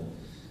Control,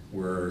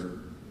 where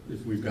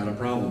if we've got a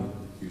problem,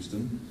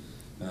 Houston,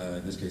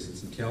 in this case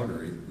it's in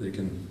Calgary, they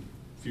can,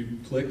 a few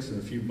clicks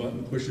and a few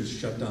button pushes,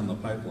 shut down the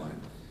pipeline,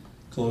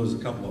 close a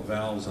couple of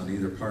valves on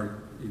either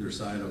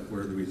side of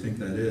where we think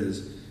that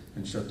is,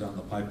 and shut down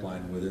the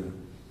pipeline within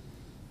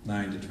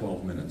 9 to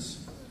 12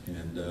 minutes.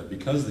 And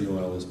because the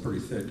oil is pretty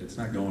thick, it's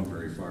not going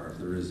very far if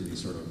there is any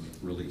sort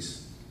of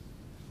release.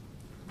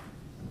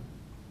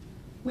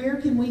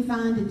 Where can we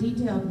find a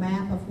detailed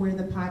map of where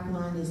the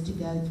pipeline is to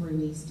go through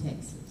East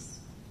Texas?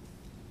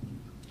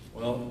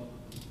 Well,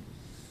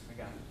 I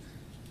got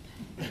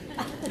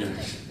it.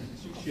 Yeah,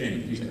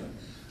 Shane,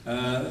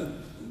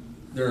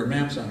 there are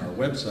maps on our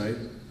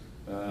website.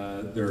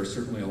 There are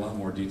certainly a lot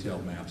more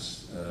detailed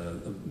maps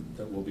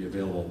that will be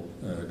available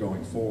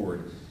going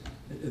forward.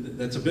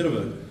 That's a bit of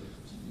a,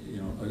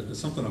 you know,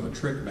 something of a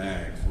trick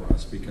bag for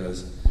us,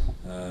 because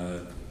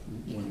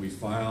when we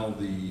file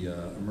the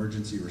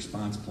emergency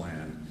response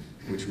plan,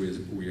 which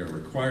we are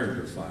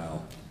required to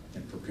file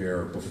and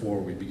prepare before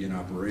we begin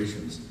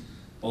operations,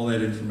 all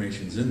that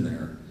information's in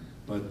there.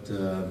 But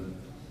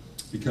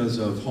because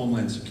of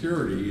Homeland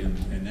Security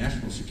and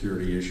national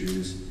security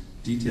issues,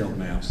 detailed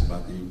maps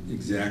about the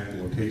exact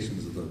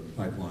locations of the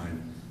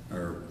pipeline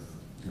are,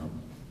 you know,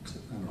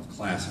 I don't know if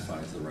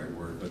classified is the right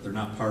word, but they're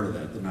not part of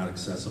that. They're not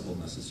accessible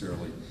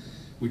necessarily.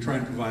 We try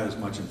and provide as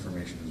much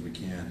information as we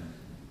can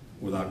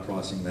without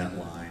crossing that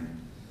line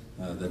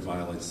that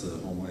violates the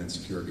Homeland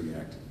Security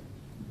Act.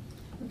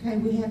 Okay,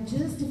 we have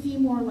just a few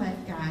more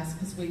left, guys,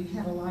 because we've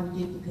had a lot of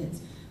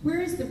duplicates. Where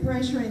is the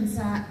pressure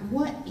inside?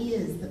 What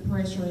is the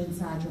pressure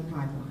inside your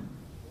pipeline?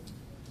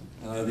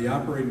 The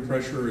operating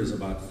pressure is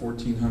about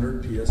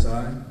 1,400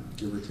 psi,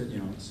 give or take, you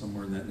know,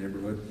 somewhere in that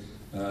neighborhood.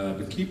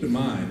 But keep in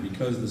mind,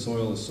 because this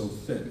oil is so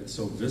thick, it's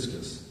so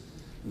viscous,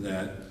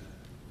 that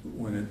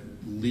when it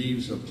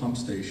leaves a pump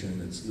station,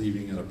 it's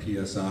leaving at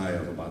a psi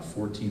of about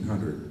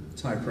 1,400.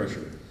 It's high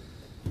pressure.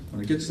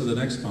 When it gets to the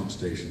next pump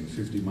station,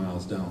 50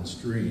 miles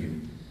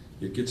downstream,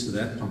 it gets to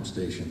that pump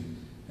station,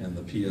 and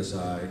the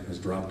psi has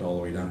dropped all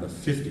the way down to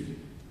 50,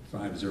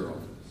 50,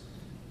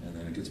 and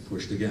then it gets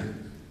pushed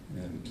again,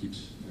 and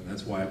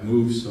that's why it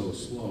moves so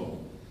slow.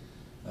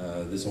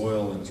 This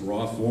oil in its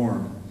raw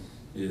form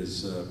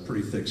is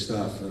pretty thick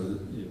stuff.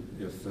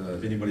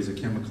 If anybody's a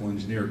chemical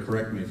engineer,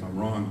 correct me if I'm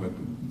wrong,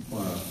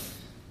 but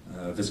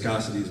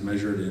Viscosity is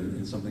measured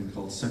in something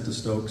called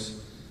centistokes.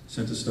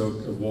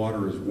 Centistoke of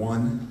water is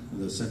 1.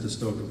 The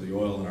centistoke of the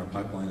oil in our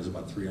pipeline is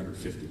about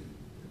 350.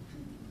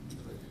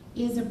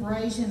 Is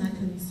abrasion a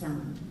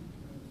concern?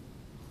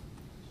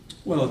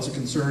 Well, it's a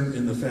concern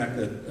in the fact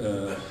that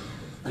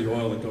the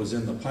oil that goes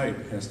in the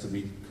pipe has to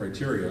meet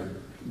criteria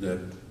that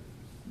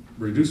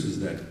reduces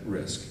that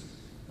risk.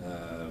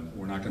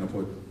 We're not going to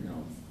put,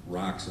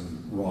 rocks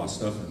and raw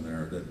stuff in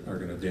there that are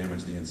going to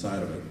damage the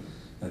inside of it.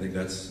 I think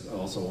that's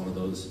also one of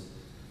those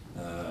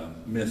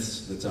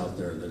myths that's out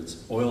there, that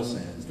it's oil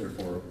sands,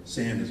 therefore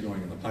sand is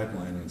going in the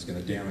pipeline and it's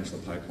going to damage the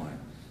pipeline.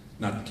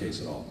 Not the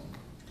case at all.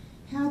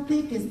 How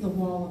thick is the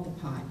wall of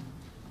the pipe?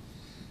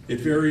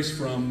 It varies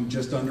from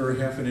just under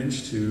 1/2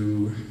 inch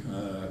to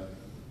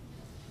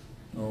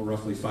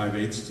roughly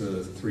 5/8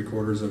 to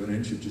 3/4 of an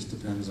inch. It just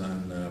depends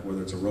on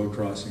whether it's a road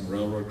crossing,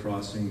 railroad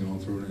crossing, going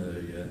through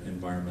an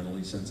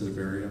environmentally sensitive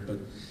area. But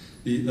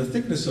the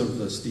thickness of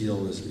the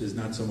steel is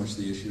not so much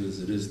the issue as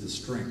it is the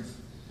strength.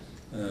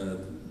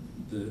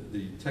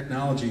 The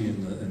technology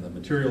and the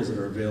materials that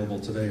are available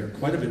today are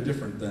quite a bit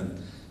different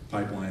than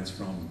pipelines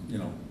from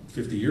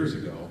 50 years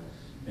ago.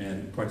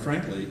 And quite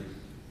frankly,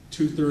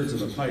 2/3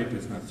 of the pipe,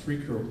 if not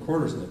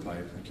 3/4 of the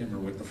pipe, I can't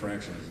remember what the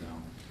fraction is now,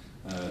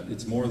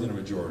 it's more than a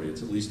majority,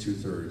 it's at least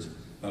 2/3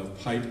 of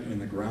pipe in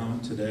the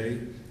ground today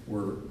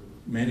were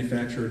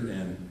manufactured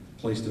and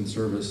placed in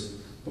service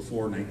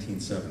before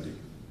 1970.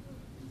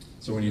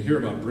 So when you hear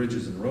about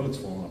bridges and roads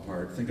falling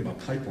apart, think about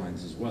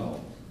pipelines as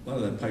well. A lot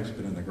of that pipe's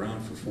been in the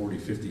ground for 40,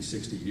 50,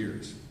 60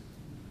 years.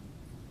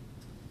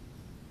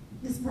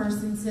 This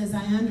person says,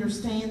 I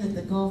understand that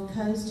the Gulf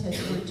Coast has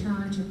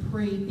returned to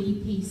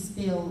pre-BP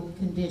spill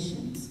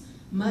conditions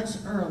much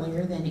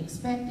earlier than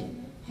expected.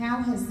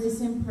 How has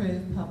this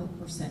improved public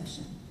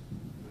perception?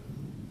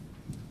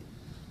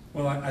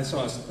 Well, I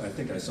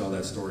think I saw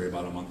that story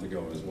about a month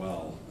ago as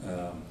well.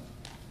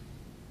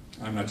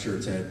 I'm not sure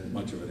it's had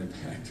much of an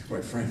impact,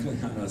 quite frankly,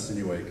 on us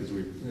anyway, because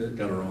we've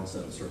got our own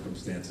set of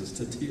circumstances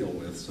to deal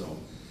with. So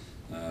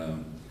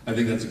I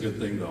think that's a good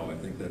thing, though. I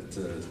think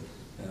that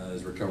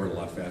has recovered a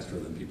lot faster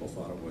than people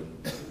thought it would.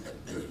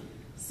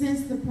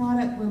 Since the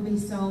product will be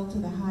sold to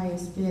the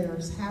highest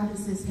bidders, how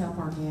does this help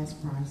our gas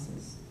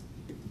prices?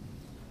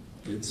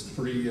 It's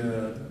pretty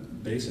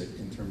basic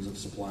in terms of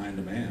supply and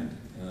demand.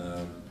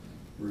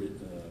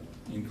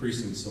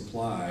 Increasing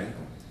supply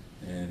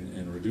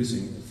and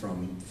reducing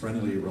from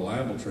friendly,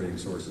 reliable trading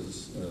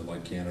sources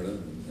like Canada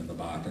and the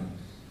Bakken,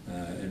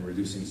 and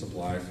reducing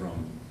supply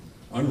from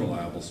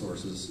unreliable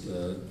sources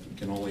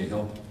can only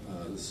help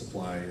the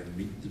supply and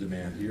meet the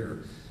demand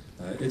here.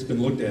 It's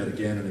been looked at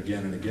again and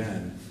again and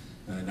again,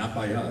 not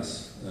by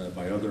us,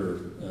 by other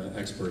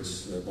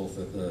experts, both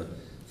at the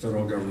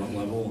federal government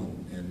level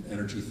and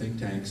energy think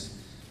tanks,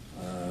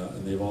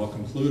 and they've all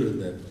concluded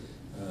that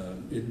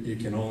it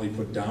can only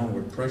put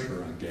downward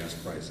pressure on gas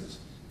prices.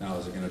 Now,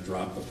 is it going to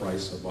drop the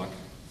price $1.50,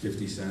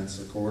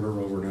 $1.25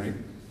 overnight?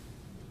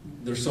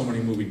 There's so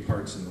many moving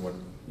parts in what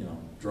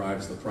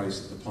drives the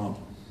price at the pump.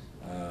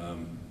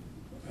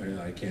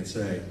 I can't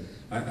say.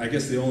 I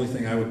guess the only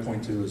thing I would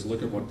point to is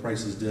look at what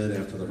prices did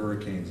after the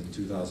hurricanes in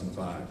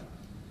 2005.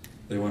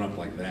 They went up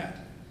like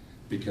that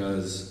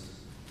because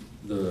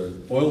the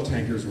oil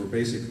tankers were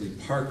basically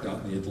parked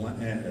out in the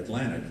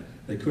Atlantic.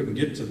 They couldn't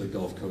get to the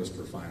Gulf Coast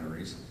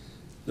refineries.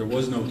 There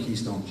was no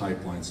Keystone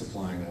pipeline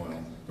supplying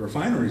oil. The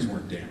refineries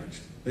weren't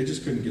damaged. They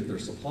just couldn't get their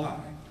supply.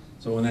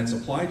 So when that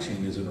supply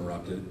chain is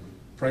interrupted,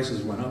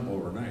 prices went up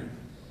overnight.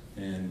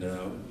 And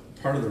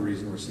part of the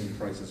reason we're seeing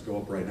prices go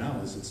up right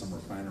now is that some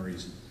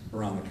refineries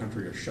around the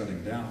country are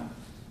shutting down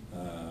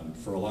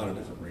for a lot of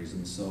different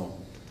reasons. So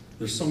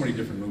there's so many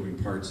different moving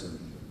parts in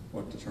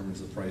what determines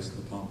the price of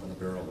the pump and a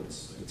barrel.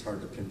 It's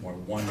hard to pinpoint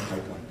one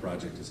pipeline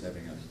project as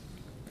having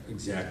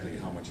exactly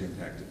how much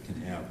impact it can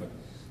have. But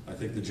I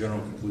think the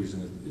general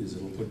conclusion is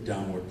it'll put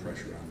downward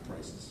pressure on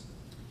prices.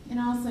 And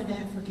also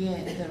don't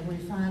forget that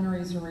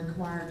refineries are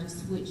required to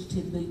switch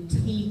to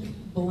boutique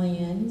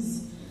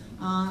blends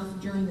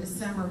during the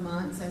summer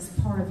months as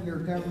part of your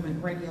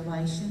government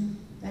regulation.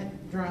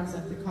 That drives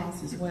up the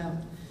cost as well.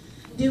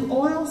 Do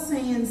oil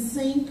sands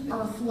sink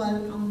or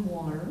float on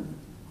water?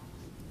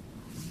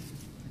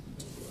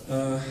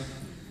 That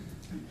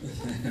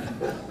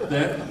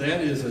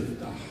is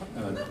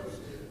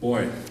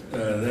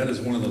that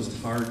is one of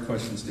those hard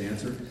questions to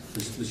answer.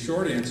 The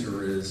short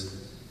answer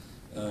is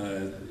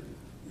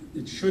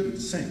it shouldn't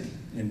sink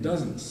and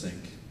doesn't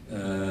sink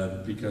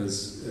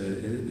because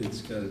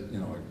it's got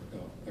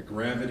a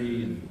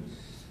gravity, and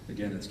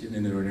again it's getting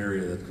into an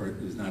area that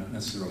is not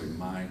necessarily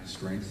my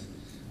strength.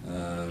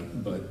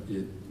 But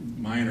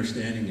my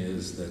understanding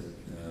is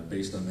that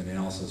based on the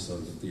analysis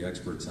of the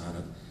experts on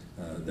it,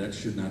 that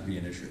should not be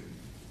an issue.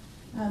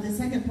 The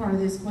second part of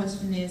this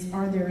question is,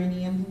 are there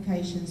any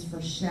implications for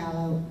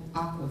shallow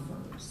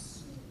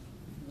aquifers?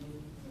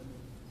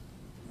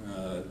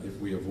 If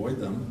we avoid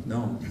them,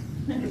 no.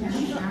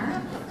 Okay, all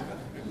right.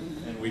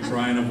 And we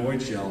try and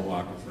avoid shallow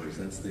aquifers,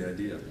 that's the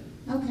idea.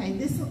 Okay,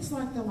 this looks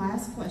like the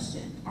last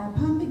question. Are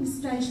pumping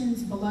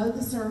stations below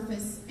the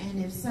surface, and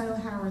if so,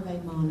 how are they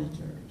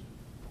monitored?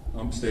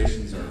 Pump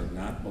stations are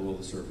not below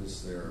the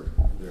surface.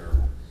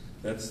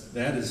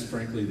 That is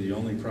frankly the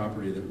only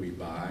property that we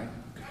buy.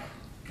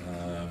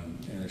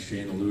 And as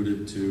Shane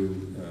alluded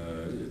to,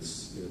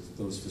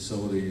 those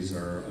facilities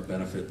are a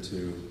benefit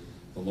to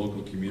the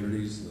local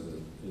communities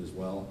as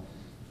well.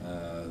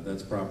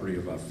 That's property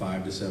of about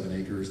 5 to 7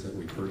 acres that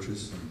we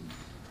purchase, and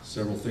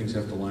several things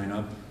have to line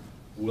up.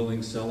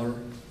 Willing seller,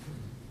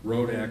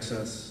 road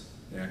access,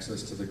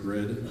 access to the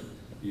grid,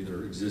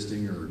 either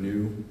existing or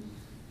new,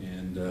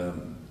 and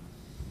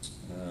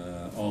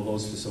all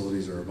those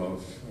facilities are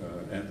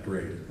at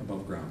grade,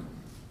 above ground.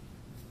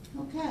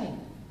 Okay.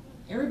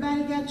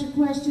 Everybody got your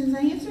questions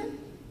answered?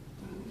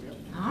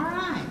 All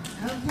right.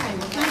 Okay.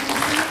 Well,